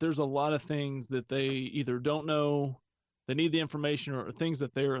insinuates that there's a lot of things that they either don't know, they need the information, or things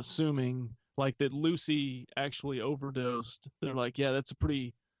that they're assuming, like that Lucy actually overdosed. They're like, yeah, that's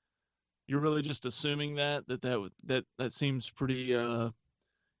you're really just assuming that seems pretty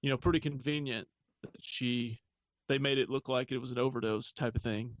pretty convenient that they made it look like it was an overdose type of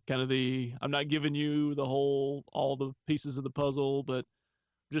thing. Kind of I'm not giving you all the pieces of the puzzle, but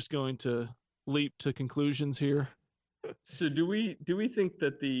I'm just going to leap to conclusions here. So do we think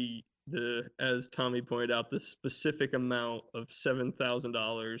that the as Tommy pointed out, the specific amount of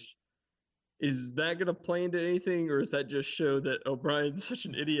 $7,000, is that going to play into anything, or does that just show that O'Brien's such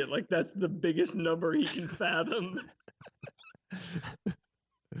an idiot? Like, that's the biggest number he can fathom.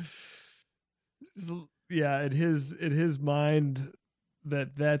 Yeah, in his mind,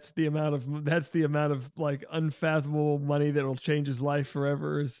 that's the amount of like unfathomable money that will change his life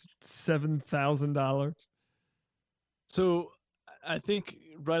forever is $7,000. So I think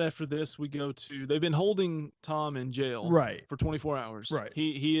right after this we go to, they've been holding Tom in jail for 24 hours. Right.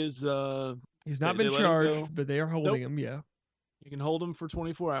 He is he's not been charged, but they are holding him. Yeah. You can hold him for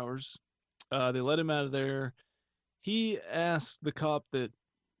 24 hours. They let him out of there. He asked the cop that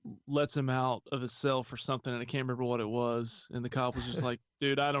lets him out of his cell for something, and I can't remember what it was. And the cop was just like,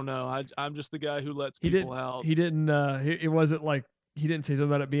 dude, I don't know. I'm just the guy who lets people out. He didn't, it wasn't like, he didn't say something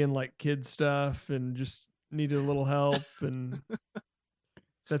about it being like kid stuff and just needed a little help. And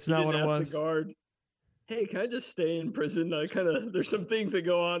that's not what it was. The guard, hey, can I just stay in prison? There's some things that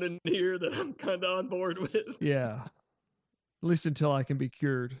go on in here that I'm kind of on board with. Yeah. At least until I can be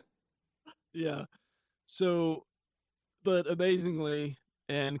cured. Yeah. So, but amazingly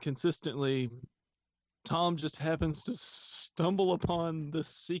and consistently, Tom just happens to stumble upon the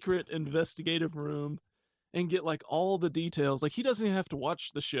secret investigative room and get like all the details. Like, he doesn't even have to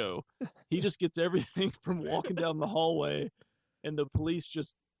watch the show. He just gets everything from walking down the hallway, and the police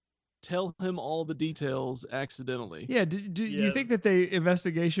just tell him all the details accidentally. Yeah. Do you think that the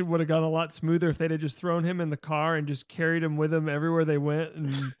investigation would have gone a lot smoother if they'd have just thrown him in the car and just carried him with them everywhere they went,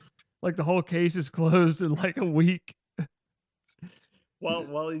 and like the whole case is closed in like a week?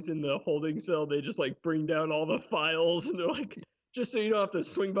 While he's in the holding cell, they just like bring down all the files, and they're like, just so you don't have to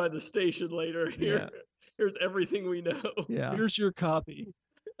swing by the station later, here's everything we know. Yeah. Here's your copy.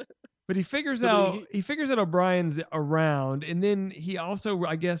 But he figures out O'Brien's around, and then he also,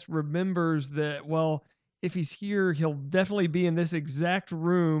 I guess, remembers that, well, if he's here, he'll definitely be in this exact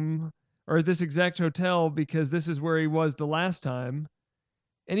room or this exact hotel because this is where he was the last time.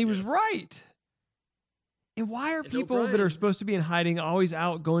 And he was right. And why are people that are supposed to be in hiding always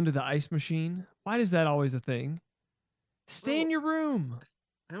out going to the ice machine? Why is that always a thing? Stay in your room.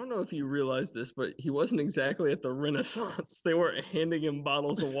 I don't know if you realize this, but he wasn't exactly at the Renaissance. They weren't handing him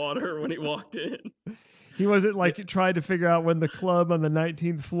bottles of water when he walked in. He wasn't like trying to figure out when the club on the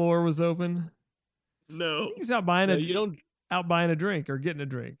 19th floor was open. No. He was out buying a drink or getting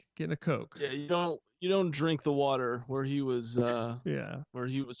a Coke. Yeah, you don't drink the water where he was where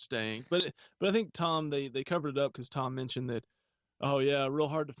he was staying. But I think Tom, they covered it up because Tom mentioned that, oh yeah, real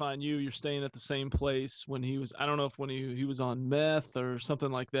hard to find you. You're staying at the same place when he was, I don't know if when he was on meth or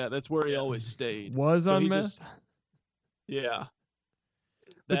something like that. That's where he always stayed. On meth? Yeah.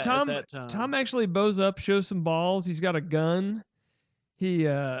 But Tom actually bows up, shows some balls. He's got a gun. He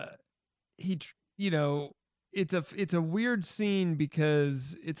it's a weird scene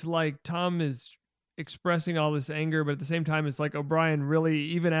because it's like Tom is expressing all this anger, but at the same time, it's like O'Brien really,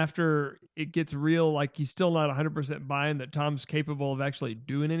 even after it gets real, like he's still not 100% buying that Tom's capable of actually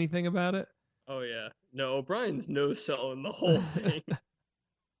doing anything about it. Oh yeah, no, O'Brien's no selling the whole thing,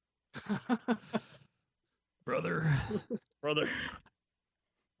 Brother. brother.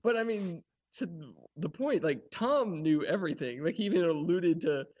 But I mean, to the point, like Tom knew everything. Like he even alluded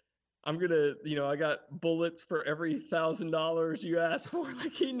to, I'm gonna, I got bullets for every $1,000 you ask for.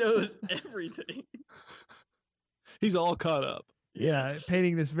 Like he knows everything. He's all caught up. Yeah, Yes.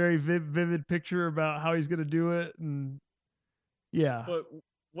 painting this very vivid picture about how he's going to do it. And yeah. But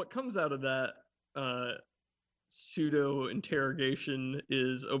what comes out of that pseudo interrogation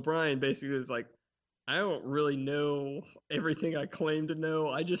is O'Brien basically is like, I don't really know everything I claim to know.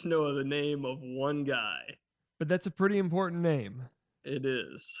 I just know the name of one guy. But that's a pretty important name. It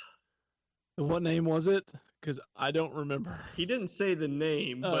is. And what name was it? Because I don't remember. He didn't say the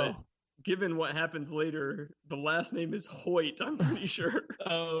name, but given what happens later, the last name is Hoyt, I'm pretty sure.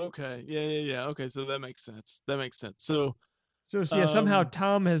 Oh, okay. Yeah. Okay, so that makes sense. So yeah, somehow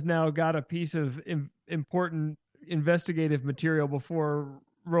Tom has now got a piece of important investigative material before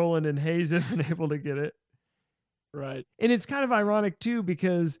Roland and Hayes have been able to get it. Right. And it's kind of ironic too,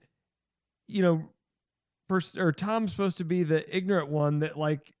 because, Tom's supposed to be the ignorant one that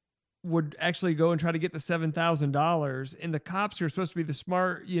like would actually go and try to get the $7,000, and the cops are supposed to be the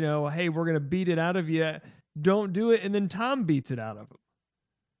smart, hey, we're going to beat it out of you. Don't do it. And then Tom beats it out of him.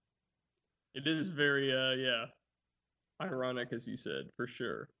 It is very, ironic, as you said, for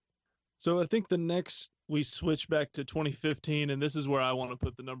sure. So I think the next we switch back to 2015, and this is where I want to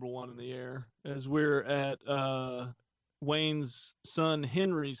put the number one in the air, as we're at Wayne's son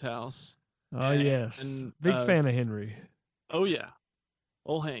Henry's house. Oh, yes. Big fan of Henry. Oh, yeah.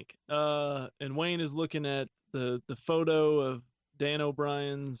 Old Hank. And Wayne is looking at the photo of Dan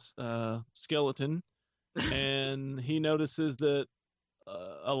O'Brien's skeleton, and he notices that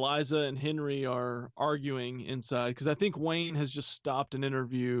Eliza and Henry are arguing inside, because I think Wayne has just stopped an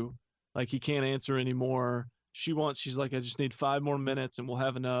interview. Like he can't answer anymore. She's like, I just need 5 more minutes and we'll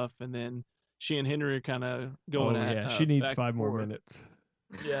have enough. And then she and Henry are kind of going at it. Yeah, she needs 5 more minutes.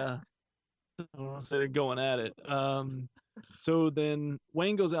 Yeah. I don't want to say they're going at it. So then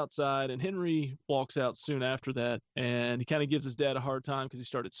Wayne goes outside and Henry walks out soon after that. And he kind of gives his dad a hard time because he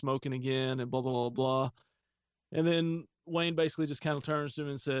started smoking again and blah, blah, blah, blah. And then Wayne basically just kind of turns to him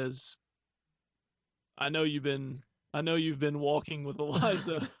and says, I know you've been walking with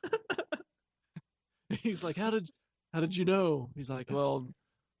Eliza. He's like, how did you know? He's like, well,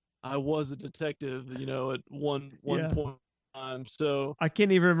 I was a detective, at one point in time. So I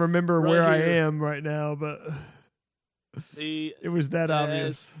can't even remember where I am right now, but it was that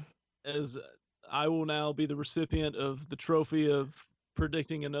obvious. As I will now be the recipient of the trophy of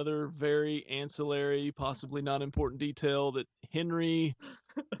predicting another very ancillary, possibly not important detail, that Henry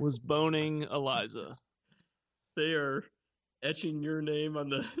was boning Eliza. They are etching your name on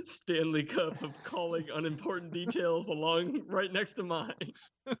the Stanley Cup of calling unimportant details along right next to mine.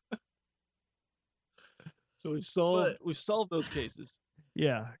 So we've solved those cases.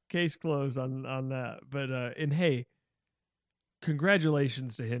 Yeah, case closed on that. But and hey,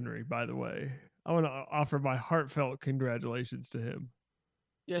 congratulations to Henry, by the way. I want to offer my heartfelt congratulations to him.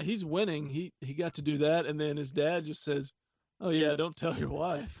 Yeah, he's winning. He got to do that, and then his dad just says, "Oh yeah, don't tell your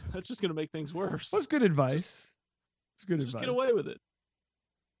wife. That's just gonna make things worse." That's good advice. It's good advice. Just get away with it.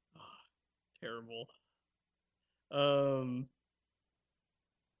 Terrible.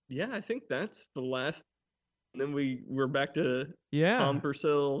 Yeah, I think that's the last. And then we're back to Tom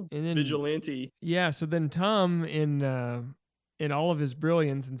Purcell, and then, vigilante. Yeah, so then Tom, in all of his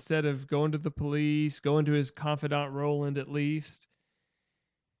brilliance, instead of going to the police, going to his confidant Roland at least.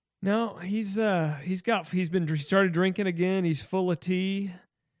 No, he started drinking again. He's full of tea.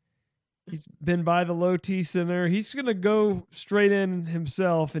 He's been by the low T center. He's gonna go straight in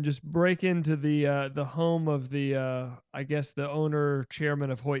himself and just break into the home of the I guess the owner chairman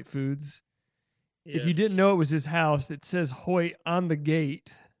of Hoyt Foods. Yes. If you didn't know it was his house, it says Hoyt on the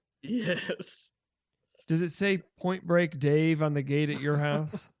gate. Yes. Does it say Point Break Dave on the gate at your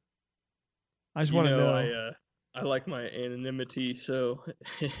house? I just want to know. I like my anonymity, so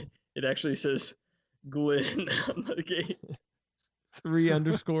it actually says Glenn on the gate.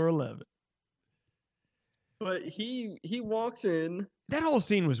 3_11. But he walks in. That whole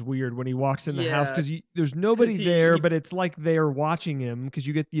scene was weird when he walks in the house, because there's nobody there, but it's like they're watching him, because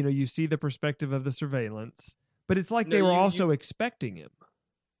you get you see the perspective of the surveillance, but it's like they were also expecting him.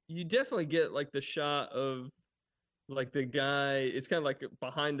 You definitely get like the shot of like the guy. It's kind of like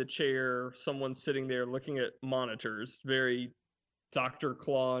behind the chair, someone sitting there looking at monitors, very Dr.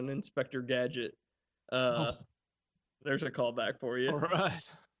 Claw and Inspector Gadget. There's a callback for you. All right.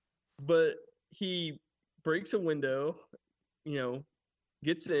 But he breaks a window,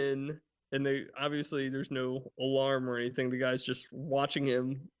 gets in, and there's no alarm or anything. The guy's just watching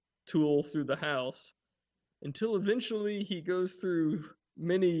him tool through the house until eventually he goes through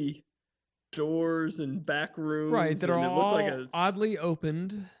many doors and back rooms. Right, that are and it all looked like oddly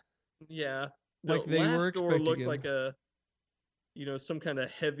opened. Yeah. The Like they were last door expecting looked him. like some kind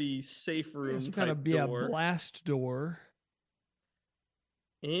of heavy safe room Some type kind of door. blast door.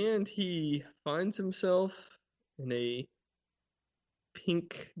 And he finds himself in a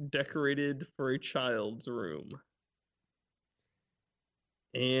pink decorated for a child's room.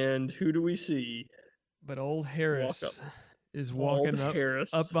 And who do we see? But old Harris is Old walking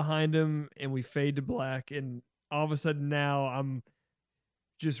Harris. up behind him, and we fade to black. And all of a sudden now I'm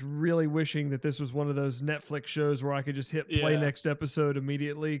just really wishing that this was one of those Netflix shows where I could just hit play next episode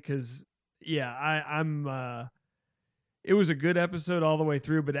immediately. Because, I'm it was a good episode all the way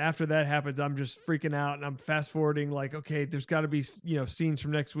through, but after that happens, I'm just freaking out and I'm fast forwarding like, okay, there's got to be, scenes from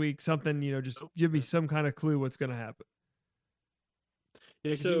next week, something, just give me some kind of clue what's going to happen.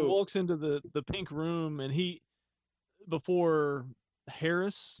 Yeah, because he walks into the pink room and before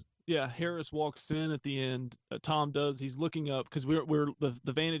Harris walks in at the end. Tom does. He's looking up because we're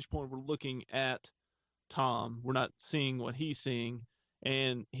the vantage point. We're looking at Tom. We're not seeing what he's seeing,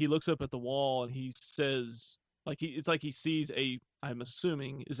 and he looks up at the wall and he says, it's like he sees I'm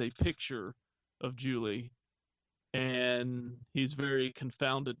assuming is a picture of Julie, and he's very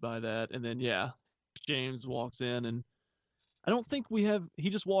confounded by that. And then James walks in, and I don't think he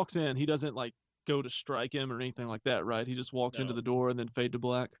just walks in. He doesn't go to strike him or anything like that, right? He just walks into the door and then fade to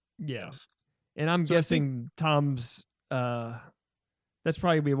black. Yeah. And I'm guessing Tom's that's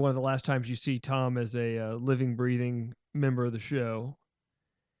probably one of the last times you see Tom as a living, breathing member of the show.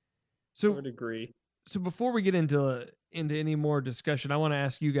 So I would agree. So before we get into any more discussion, I want to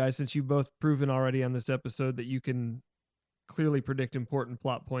ask you guys, since you've both proven already on this episode that you can clearly predict important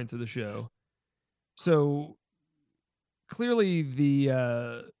plot points of the show. So clearly the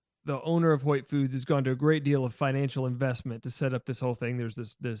owner of Hoyt Foods has gone to a great deal of financial investment to set up this whole thing.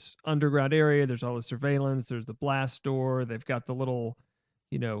 There's this underground area. There's all the surveillance. There's the blast door. They've got the little,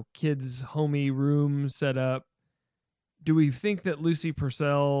 kids' homey room set up. Do we think that Lucy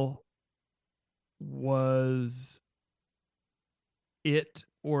Purcell was it,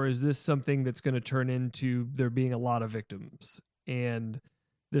 or is this something that's going to turn into there being a lot of victims? And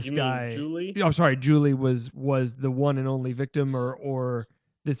this guy, Julie? I'm sorry, Julie was the one and only victim, or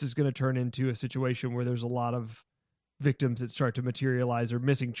this is going to turn into a situation where there's a lot of victims that start to materialize, or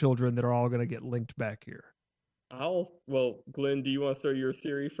missing children that are all going to get linked back here. Glenn, do you want to throw your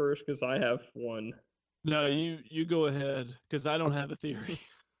theory first? Because I have one. No, you go ahead, because I don't have a theory.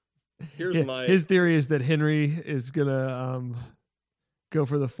 His theory is that Henry is gonna go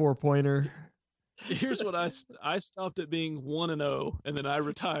for the 4-pointer. Here's what I stopped at being 1-0, and then I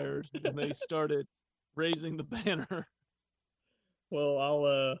retired, and they started raising the banner.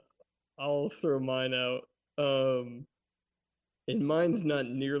 Well, I'll throw mine out. And mine's not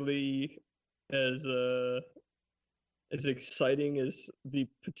nearly as exciting as the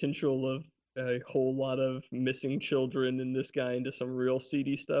potential of a whole lot of missing children and this guy into some real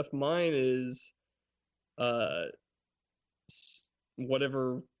seedy stuff. Mine is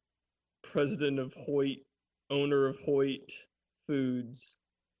whatever president of Hoyt, owner of Hoyt Foods,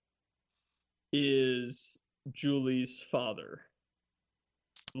 is Julie's father.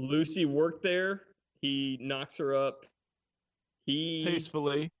 Lucy worked there. He knocks her up.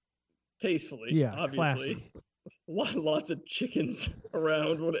 Tastefully, yeah, obviously. Classy. Lots of chickens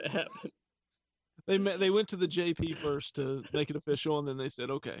around when it happened. They went to the JP first to make it official, and then they said,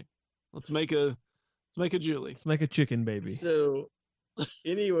 "Okay, let's make a Julie. Let's make a chicken baby." So,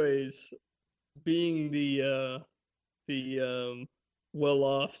 anyways, being the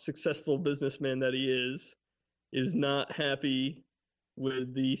well-off, successful businessman that he is not happy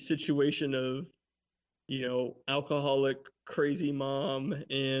with the situation of, alcoholic, crazy mom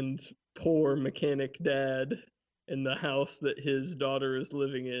and poor mechanic dad in the house that his daughter is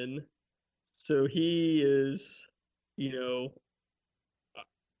living in. So he is,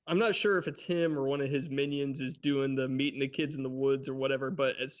 I'm not sure if it's him or one of his minions is doing the meeting the kids in the woods or whatever,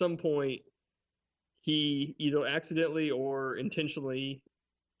 but at some point he either accidentally or intentionally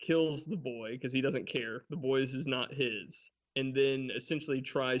kills the boy because he doesn't care. The boy is not his. And then essentially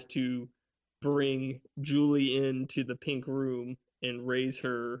tries to bring Julie into the pink room and raise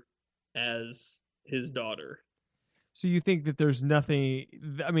her as his daughter. So you think that there's nothing,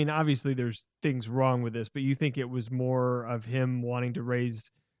 I mean, obviously there's things wrong with this, but you think it was more of him wanting to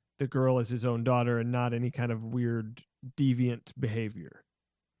raise the girl as his own daughter and not any kind of weird deviant behavior.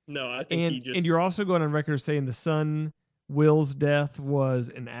 No, I think and you're also going on record saying the son Will's death was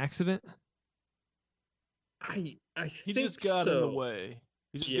an accident. I he think just got so. in the way.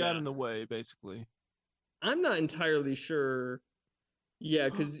 He just got in the way, basically. I'm not entirely sure. Yeah,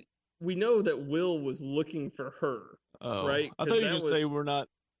 because we know that Will was looking for her. Oh, right? I thought you were going to say we're not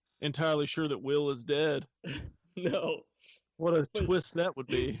entirely sure that Will is dead. No. What a twist that would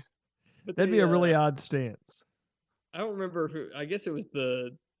be. That'd be a really odd stance. I don't remember who. I guess it was the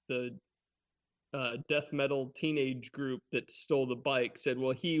death metal teenage group that stole the bike. Said,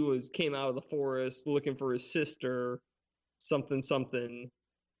 well, he came out of the forest looking for his sister, something.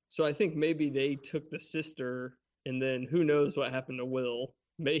 So I think maybe they took the sister, and then who knows what happened to Will?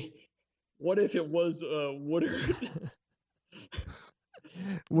 What if it was Woodard?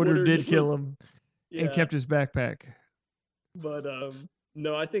 Woodard did kill him and kept his backpack. But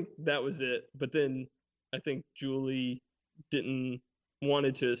no, I think that was it. But then I think Julie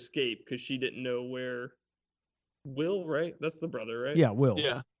wanted to escape because she didn't know where Will, right? That's the brother, right? Yeah, Will.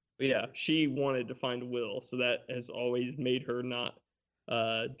 Yeah, she wanted to find Will, so that has always made her not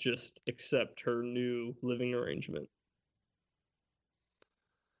just accept her new living arrangement.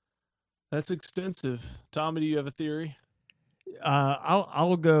 That's extensive. Tommy, do you have a theory?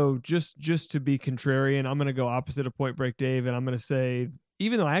 I'll go just to be contrarian. I'm going to go opposite of Point Break Dave, and I'm going to say,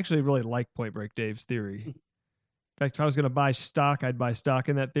 even though I actually really like Point Break Dave's theory. In fact, if I was going to buy stock, I'd buy stock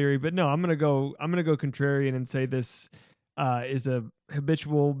in that theory. But no, I'm going to go contrarian and say this is a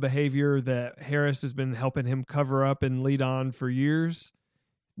habitual behavior that Harris has been helping him cover up and lead on for years.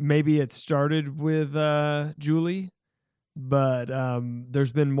 Maybe it started with Julie, but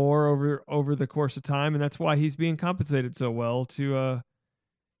there's been more over the course of time, and that's why he's being compensated so well to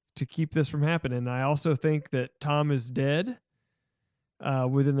keep this from happening. I also think that Tom is dead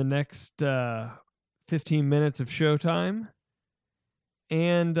within the next 15 minutes of showtime,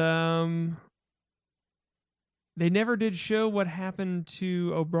 and they never did show what happened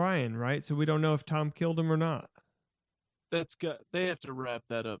to O'Brien, right? So we don't know if Tom killed him or not. They have to wrap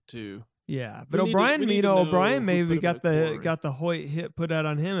that up too. Yeah, but O'Brien, O'Brien maybe got the Hoyt hit put out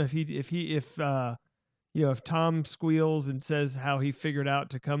on him if Tom squeals and says how he figured out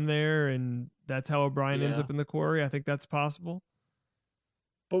to come there, and that's how O'Brien ends up in the quarry. I think that's possible.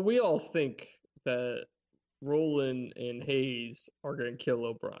 But we all think that Roland and Hayes are going to kill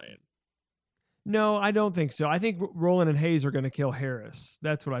O'Brien. No, I don't think so. I think Roland and Hayes are going to kill Harris.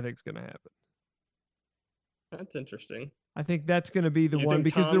 That's what I think is going to happen. That's interesting. I think that's going to be the one,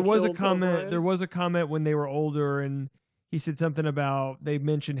 because there was a comment. O'Brien? There was a comment when they were older, and he said something about they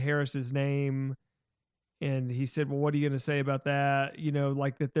mentioned Harris's name, and he said, "Well, what are you going to say about that?" You know,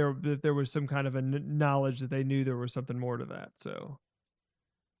 like that there was some kind of a knowledge that they knew there was something more to that. So,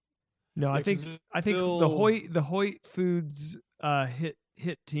 no, I think the Hoyt Foods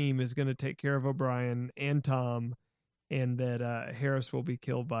hit team is going to take care of O'Brien and Tom, and that Harris will be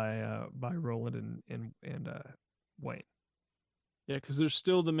killed by Roland and Wayne. Yeah, because there's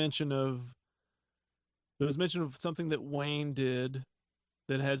still the mention of something that Wayne did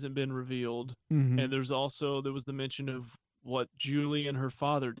that hasn't been revealed, and there was the mention of what Julie and her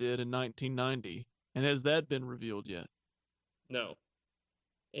father did in 1990, and has that been revealed yet? No.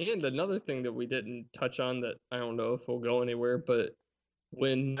 And another thing that we didn't touch on that I don't know if will go anywhere, but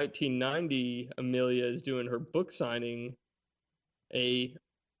when 1990 Amelia is doing her book signing, a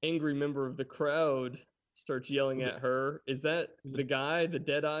angry member of the crowd starts yelling at her. Is that the guy, the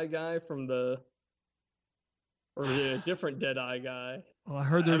Deadeye guy from or is it a different Deadeye guy? Well, I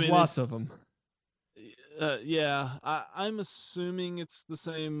heard there's lots of them. Yeah, I'm assuming it's the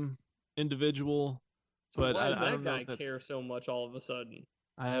same individual. So but why does that guy care so much all of a sudden?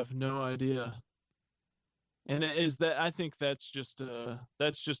 I have no idea. And I think that's just to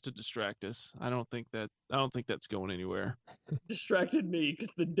distract us. I don't think that's going anywhere. Distracted me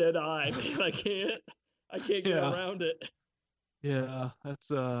because the dead eye, man. I can't get around it. Yeah,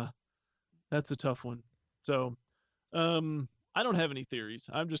 that's a tough one. So, I don't have any theories.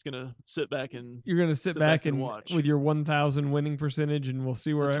 I'm just gonna sit back and you're gonna sit back and watch with your 1,000 winning percentage, and we'll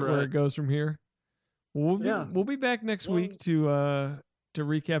see where it goes from here. We'll be back next week to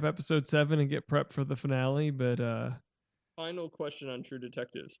recap episode 7 and get prepped for the finale. But final question on True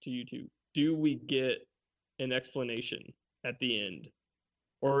Detectives to you two: do we get an explanation at the end,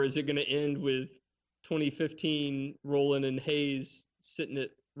 or is it going to end with 2015 Roland and Hayes sitting at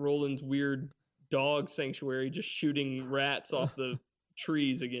Roland's weird dog sanctuary just shooting rats off the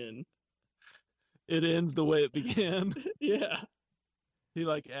trees again? It ends the way it began. Yeah. He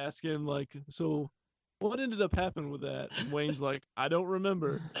asked him so what ended up happening with that? And Wayne's like, I don't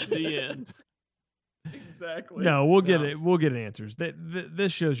remember. The end. Exactly. No, we'll get it. We'll get answers.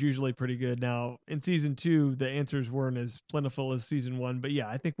 This show's usually pretty good. Now, in season 2, the answers weren't as plentiful as season 1, but yeah,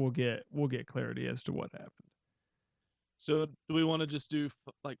 I think we'll get clarity as to what happened. So, do we want to just do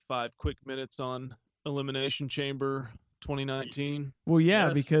like 5 quick minutes on Elimination Chamber 2019? Well, yeah,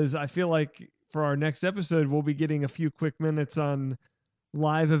 Yes. because I feel like for our next episode, we'll be getting a few quick minutes on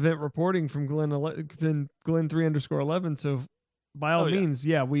live event reporting from Glenn 3_11. So, by all means,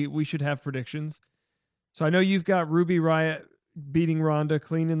 yeah, we should have predictions. So I know you've got Ruby Riott beating Ronda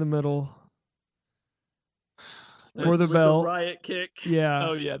clean in the middle for the belt. Riot kick. Yeah.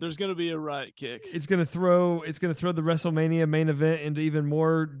 Oh yeah, there's gonna be a Riott kick. It's gonna throw the WrestleMania main event into even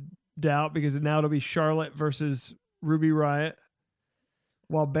more doubt because now it'll be Charlotte versus Ruby Riott,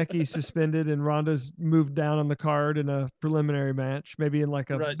 while Becky's suspended and Ronda's moved down on the card in a preliminary match, maybe in like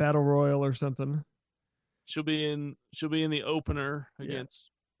a battle royal or something. She'll be in the opener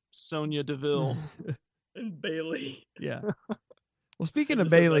against Sonya Deville. And Bayley. Yeah. Well, speaking of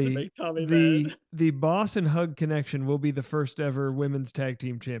Bayley, the Boss and Hug connection will be the first ever women's tag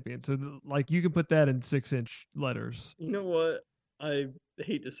team champion. So, like, you can put that in 6-inch letters. You know what? I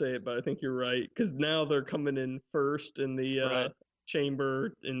hate to say it, but I think you're right. Because now they're coming in first in the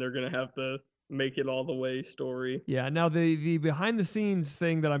chamber, and they're going to have to make it all the way story. Yeah. Now, the behind the scenes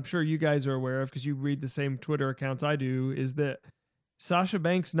thing that I'm sure you guys are aware of, because you read the same Twitter accounts I do, is that Sasha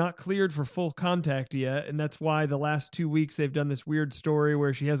Banks not cleared for full contact yet, and that's why the last 2 weeks they've done this weird story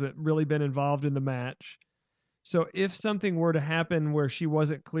where she hasn't really been involved in the match. So if something were to happen where she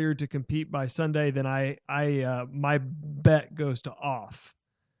wasn't cleared to compete by Sunday, then my bet goes to off.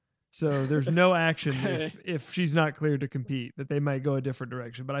 So there's no action if she's not cleared to compete, that they might go a different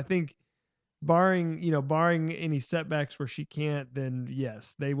direction. But I think barring any setbacks where she can't, then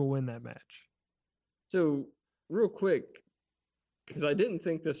yes, they will win that match. So real quick, because I didn't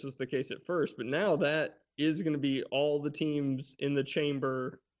think this was the case at first, but now that is going to be all the teams in the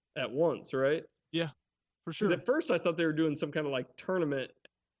chamber at once, right? Yeah, for sure. Because at first I thought they were doing some kind of like tournament,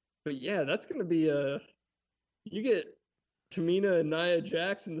 but yeah, that's going to be you get Tamina and Nia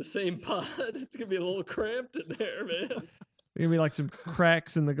Jax in the same pod. It's going to be a little cramped in there, man. There's going to be like some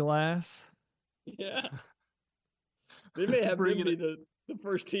cracks in the glass. Yeah. They may have them be the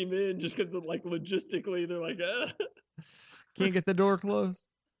first team in just because like logistically they're like, Can't get the door closed.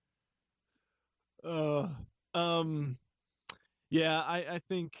 Yeah, I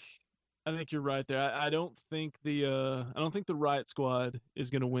think you're right there. I don't think the Riott Squad is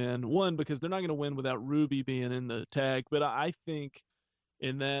going to win. One, because they're not going to win without Ruby being in the tag. But I think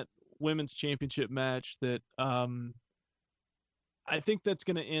in that women's championship match that I think that's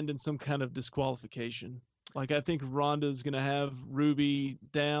going to end in some kind of disqualification. Like, I think Ronda's going to have Ruby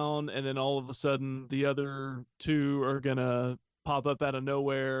down, and then all of a sudden the other two are going to pop up out of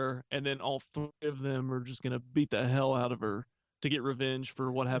nowhere, and then all 3 of them are just going to beat the hell out of her to get revenge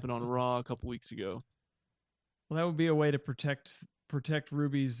for what happened on Raw a couple weeks ago. Well, that would be a way to protect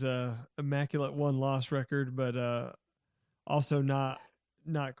Ruby's immaculate 1-loss record, but also not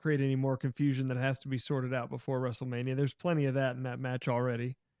create any more confusion that has to be sorted out before WrestleMania. There's plenty of that in that match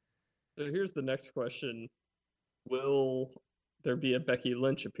already. So here's the next question. Will there be a Becky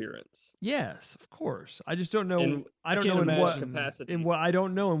Lynch appearance? Yes, of course. I just don't know. I don't know in what capacity. I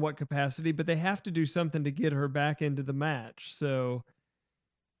don't know in what capacity, but they have to do something to get her back into the match. So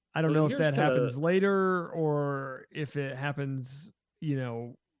I don't know if that happens later or if it happens,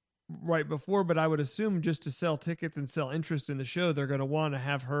 right before. But I would assume just to sell tickets and sell interest in the show, they're going to want to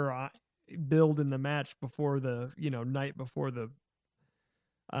have her build in the match before the night before the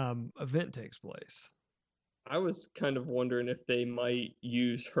event takes place. I was kind of wondering if they might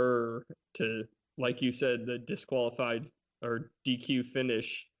use her to, like you said, the disqualified or DQ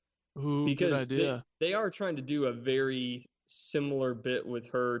finish. Ooh, because good idea. They are trying to do a very similar bit with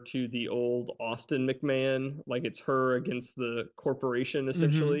her to the old Austin McMahon. Like, it's her against the corporation,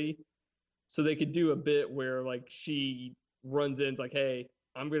 essentially. Mm-hmm. So they could do a bit where, like, she runs in, it's like, hey,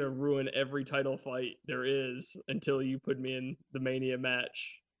 I'm going to ruin every title fight there is until you put me in the Mania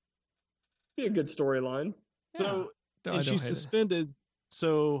match. Be a good storyline. So, and she's suspended,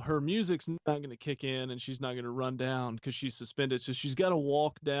 so her music's not going to kick in, and she's not going to run down because she's suspended. So she's got to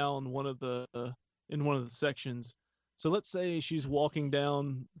walk down in one of the sections. So let's say she's walking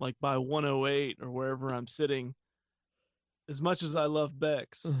down like by 108 or wherever I'm sitting. As much as I love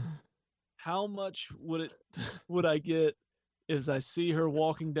Bex, how much would I get as I see her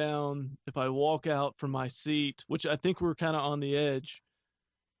walking down? If I walk out from my seat, which I think we're kind of on the edge,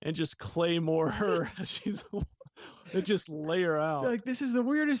 and just claymore her as she's They just lay her out. Like, this is the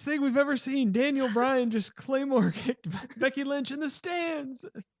weirdest thing we've ever seen. Daniel Bryan just Claymore kicked Becky Lynch in the stands.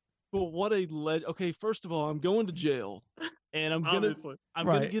 But what a Okay, first of all, I'm going to jail, and I'm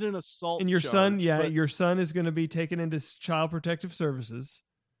gonna get an assault. And your son, charge, your son is going to be taken into Child Protective Services.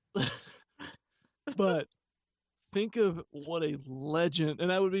 But think of what a legend,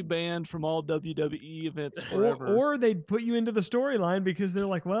 and I would be banned from all WWE events forever. Or they'd put you into the storyline because they're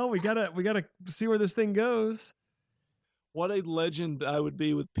like, well, we gotta see where this thing goes. What a legend I would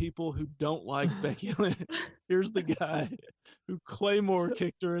be with people who don't like Becky Lynch. Here's the guy who Claymore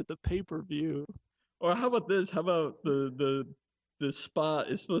kicked her at the pay-per-view. Or how about this? How about the spot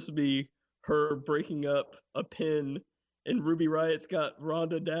is supposed to be her breaking up a pin, and Ruby Riot's got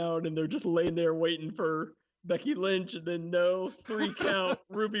Ronda down, and they're just laying there waiting for Becky Lynch, and then 3 count,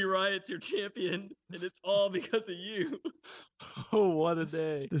 Ruby Riot's your champion, and it's all because of you. Oh, what a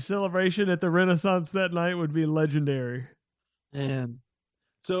day. The celebration at the Renaissance that night would be legendary. Man.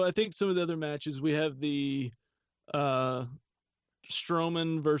 So I think some of the other matches, we have the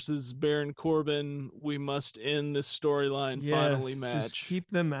Strowman versus Baron Corbin. We must end this storyline finally match. Just keep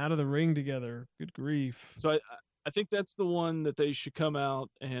them out of the ring together. Good grief. So I think that's the one that they should come out,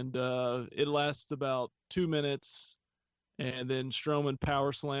 and it lasts about 2 minutes, and then Strowman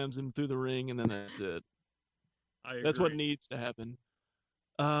power slams him through the ring, and then that's it. That's what needs to happen.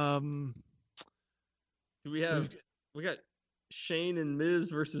 We got Shane and Miz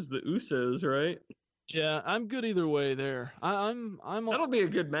versus the Usos, right? Yeah, I'm good either way there. I'm That'll be a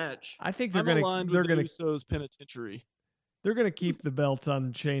good match. I think they're gonna Usos Penitentiary. They're gonna keep the belts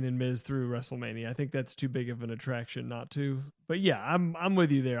on Shane and Miz through WrestleMania. I think that's too big of an attraction not to. But yeah, I'm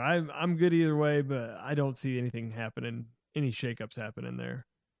with you there. I'm good either way, but I don't see anything happening, any shakeups happening there.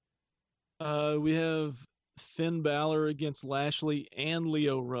 We have Finn Balor against Lashley and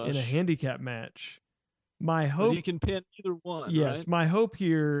Lio Rush in a handicap match. My hope, you can pin either one. Yes, right? My hope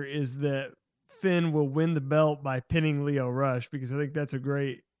here is that Finn will win the belt by pinning Lio Rush, because I think that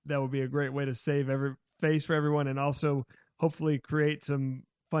would be a great way to save every face for everyone, and also hopefully create some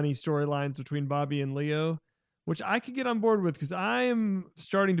funny storylines between Bobby and Lio, which I could get on board with, because I am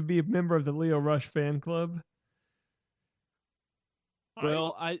starting to be a member of the Lio Rush fan club.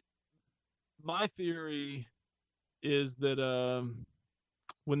 Well, my theory is that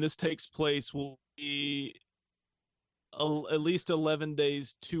when this takes place, will be at least 11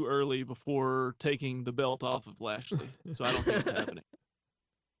 days too early before taking the belt off of Lashley. So I don't think it's happening.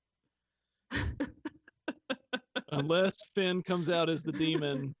 Unless Finn comes out as the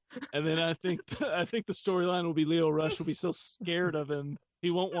demon, and then I think the storyline will be Lio Rush will be so scared of him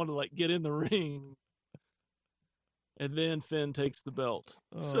he won't want to get in the ring, and then Finn takes the belt.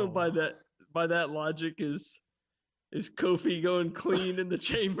 So by that logic, is Kofi going clean in the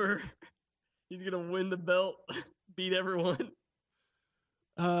chamber? He's gonna win the belt, beat everyone.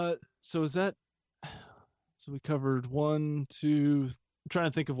 So is that? So we covered 1, 2. I'm trying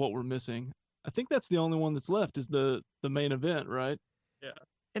to think of what we're missing. I think that's the only one that's left is the main event, right? Yeah.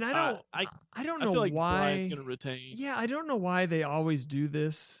 And I don't know I feel like why Bryan's gonna retain. Yeah, I don't know why they always do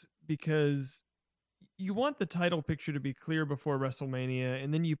this, because you want the title picture to be clear before WrestleMania,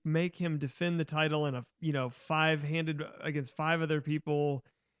 and then you make him defend the title in a 5-handed against 5 other people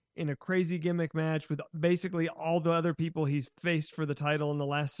in a crazy gimmick match with basically all the other people he's faced for the title in the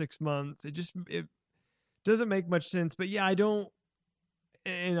last 6 months. It doesn't make much sense. But yeah,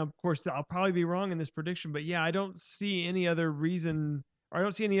 and of course I'll probably be wrong in this prediction, but yeah, I don't see any other reason, or I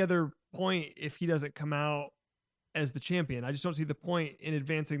don't see any other point if he doesn't come out as the champion. I just don't see the point in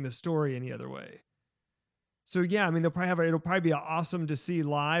advancing the story any other way. So yeah, I mean, it'll probably be awesome to see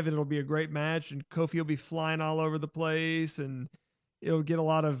live, and it'll be a great match, and Kofi will be flying all over the place, and it'll get a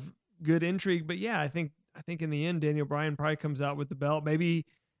lot of good intrigue. But yeah, I think in the end, Daniel Bryan probably comes out with the belt. Maybe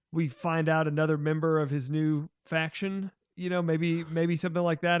we find out another member of his new faction. Maybe something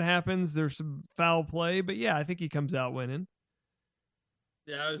like that happens. There's some foul play, but yeah, I think he comes out winning.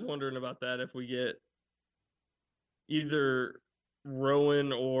 Yeah, I was wondering about that, if we get either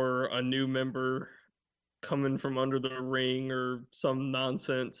Rowan or a new member coming from under the ring or some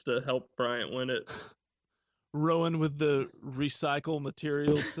nonsense to help Bryant win it. Rowan with the recycle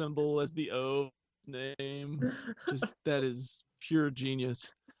material symbol as the O name. That is pure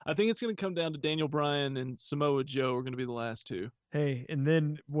genius. I think it's going to come down to Daniel Bryan and Samoa Joe are going to be the last two. Hey, and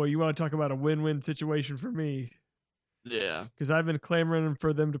then, well, you want to talk about a win-win situation for me? Yeah. Because I've been clamoring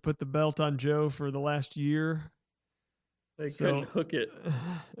for them to put the belt on Joe for the last year. They couldn't hook it.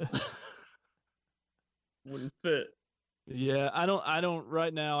 Wouldn't fit. Yeah, I don't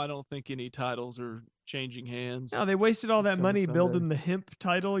right now. I don't think any titles are changing hands. No, they wasted all This that coming money Sunday. building the hemp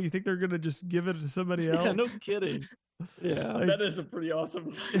title. You think they're gonna just give it to somebody else? Yeah, no kidding. Yeah. Like- That is a pretty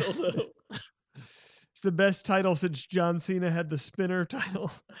awesome title, though. It's the best title since John Cena had the spinner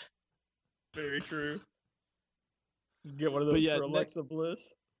title. Very true. You get one of But those yeah, for Alexa Bliss.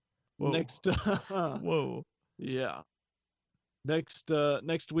 Whoa. Next Whoa. yeah. Next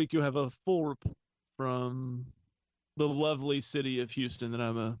week you'll have a full report from the lovely city of Houston that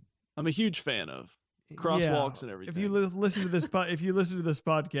I'm a huge fan of. Crosswalks and everything. If you listen to this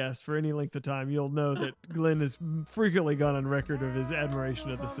podcast for any length of time, you'll know that Glenn has frequently gone on record of his admiration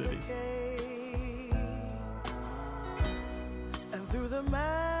of the city. And through the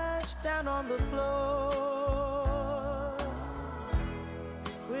match down on the floor,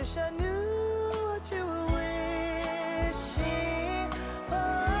 wish I knew what you were wishing.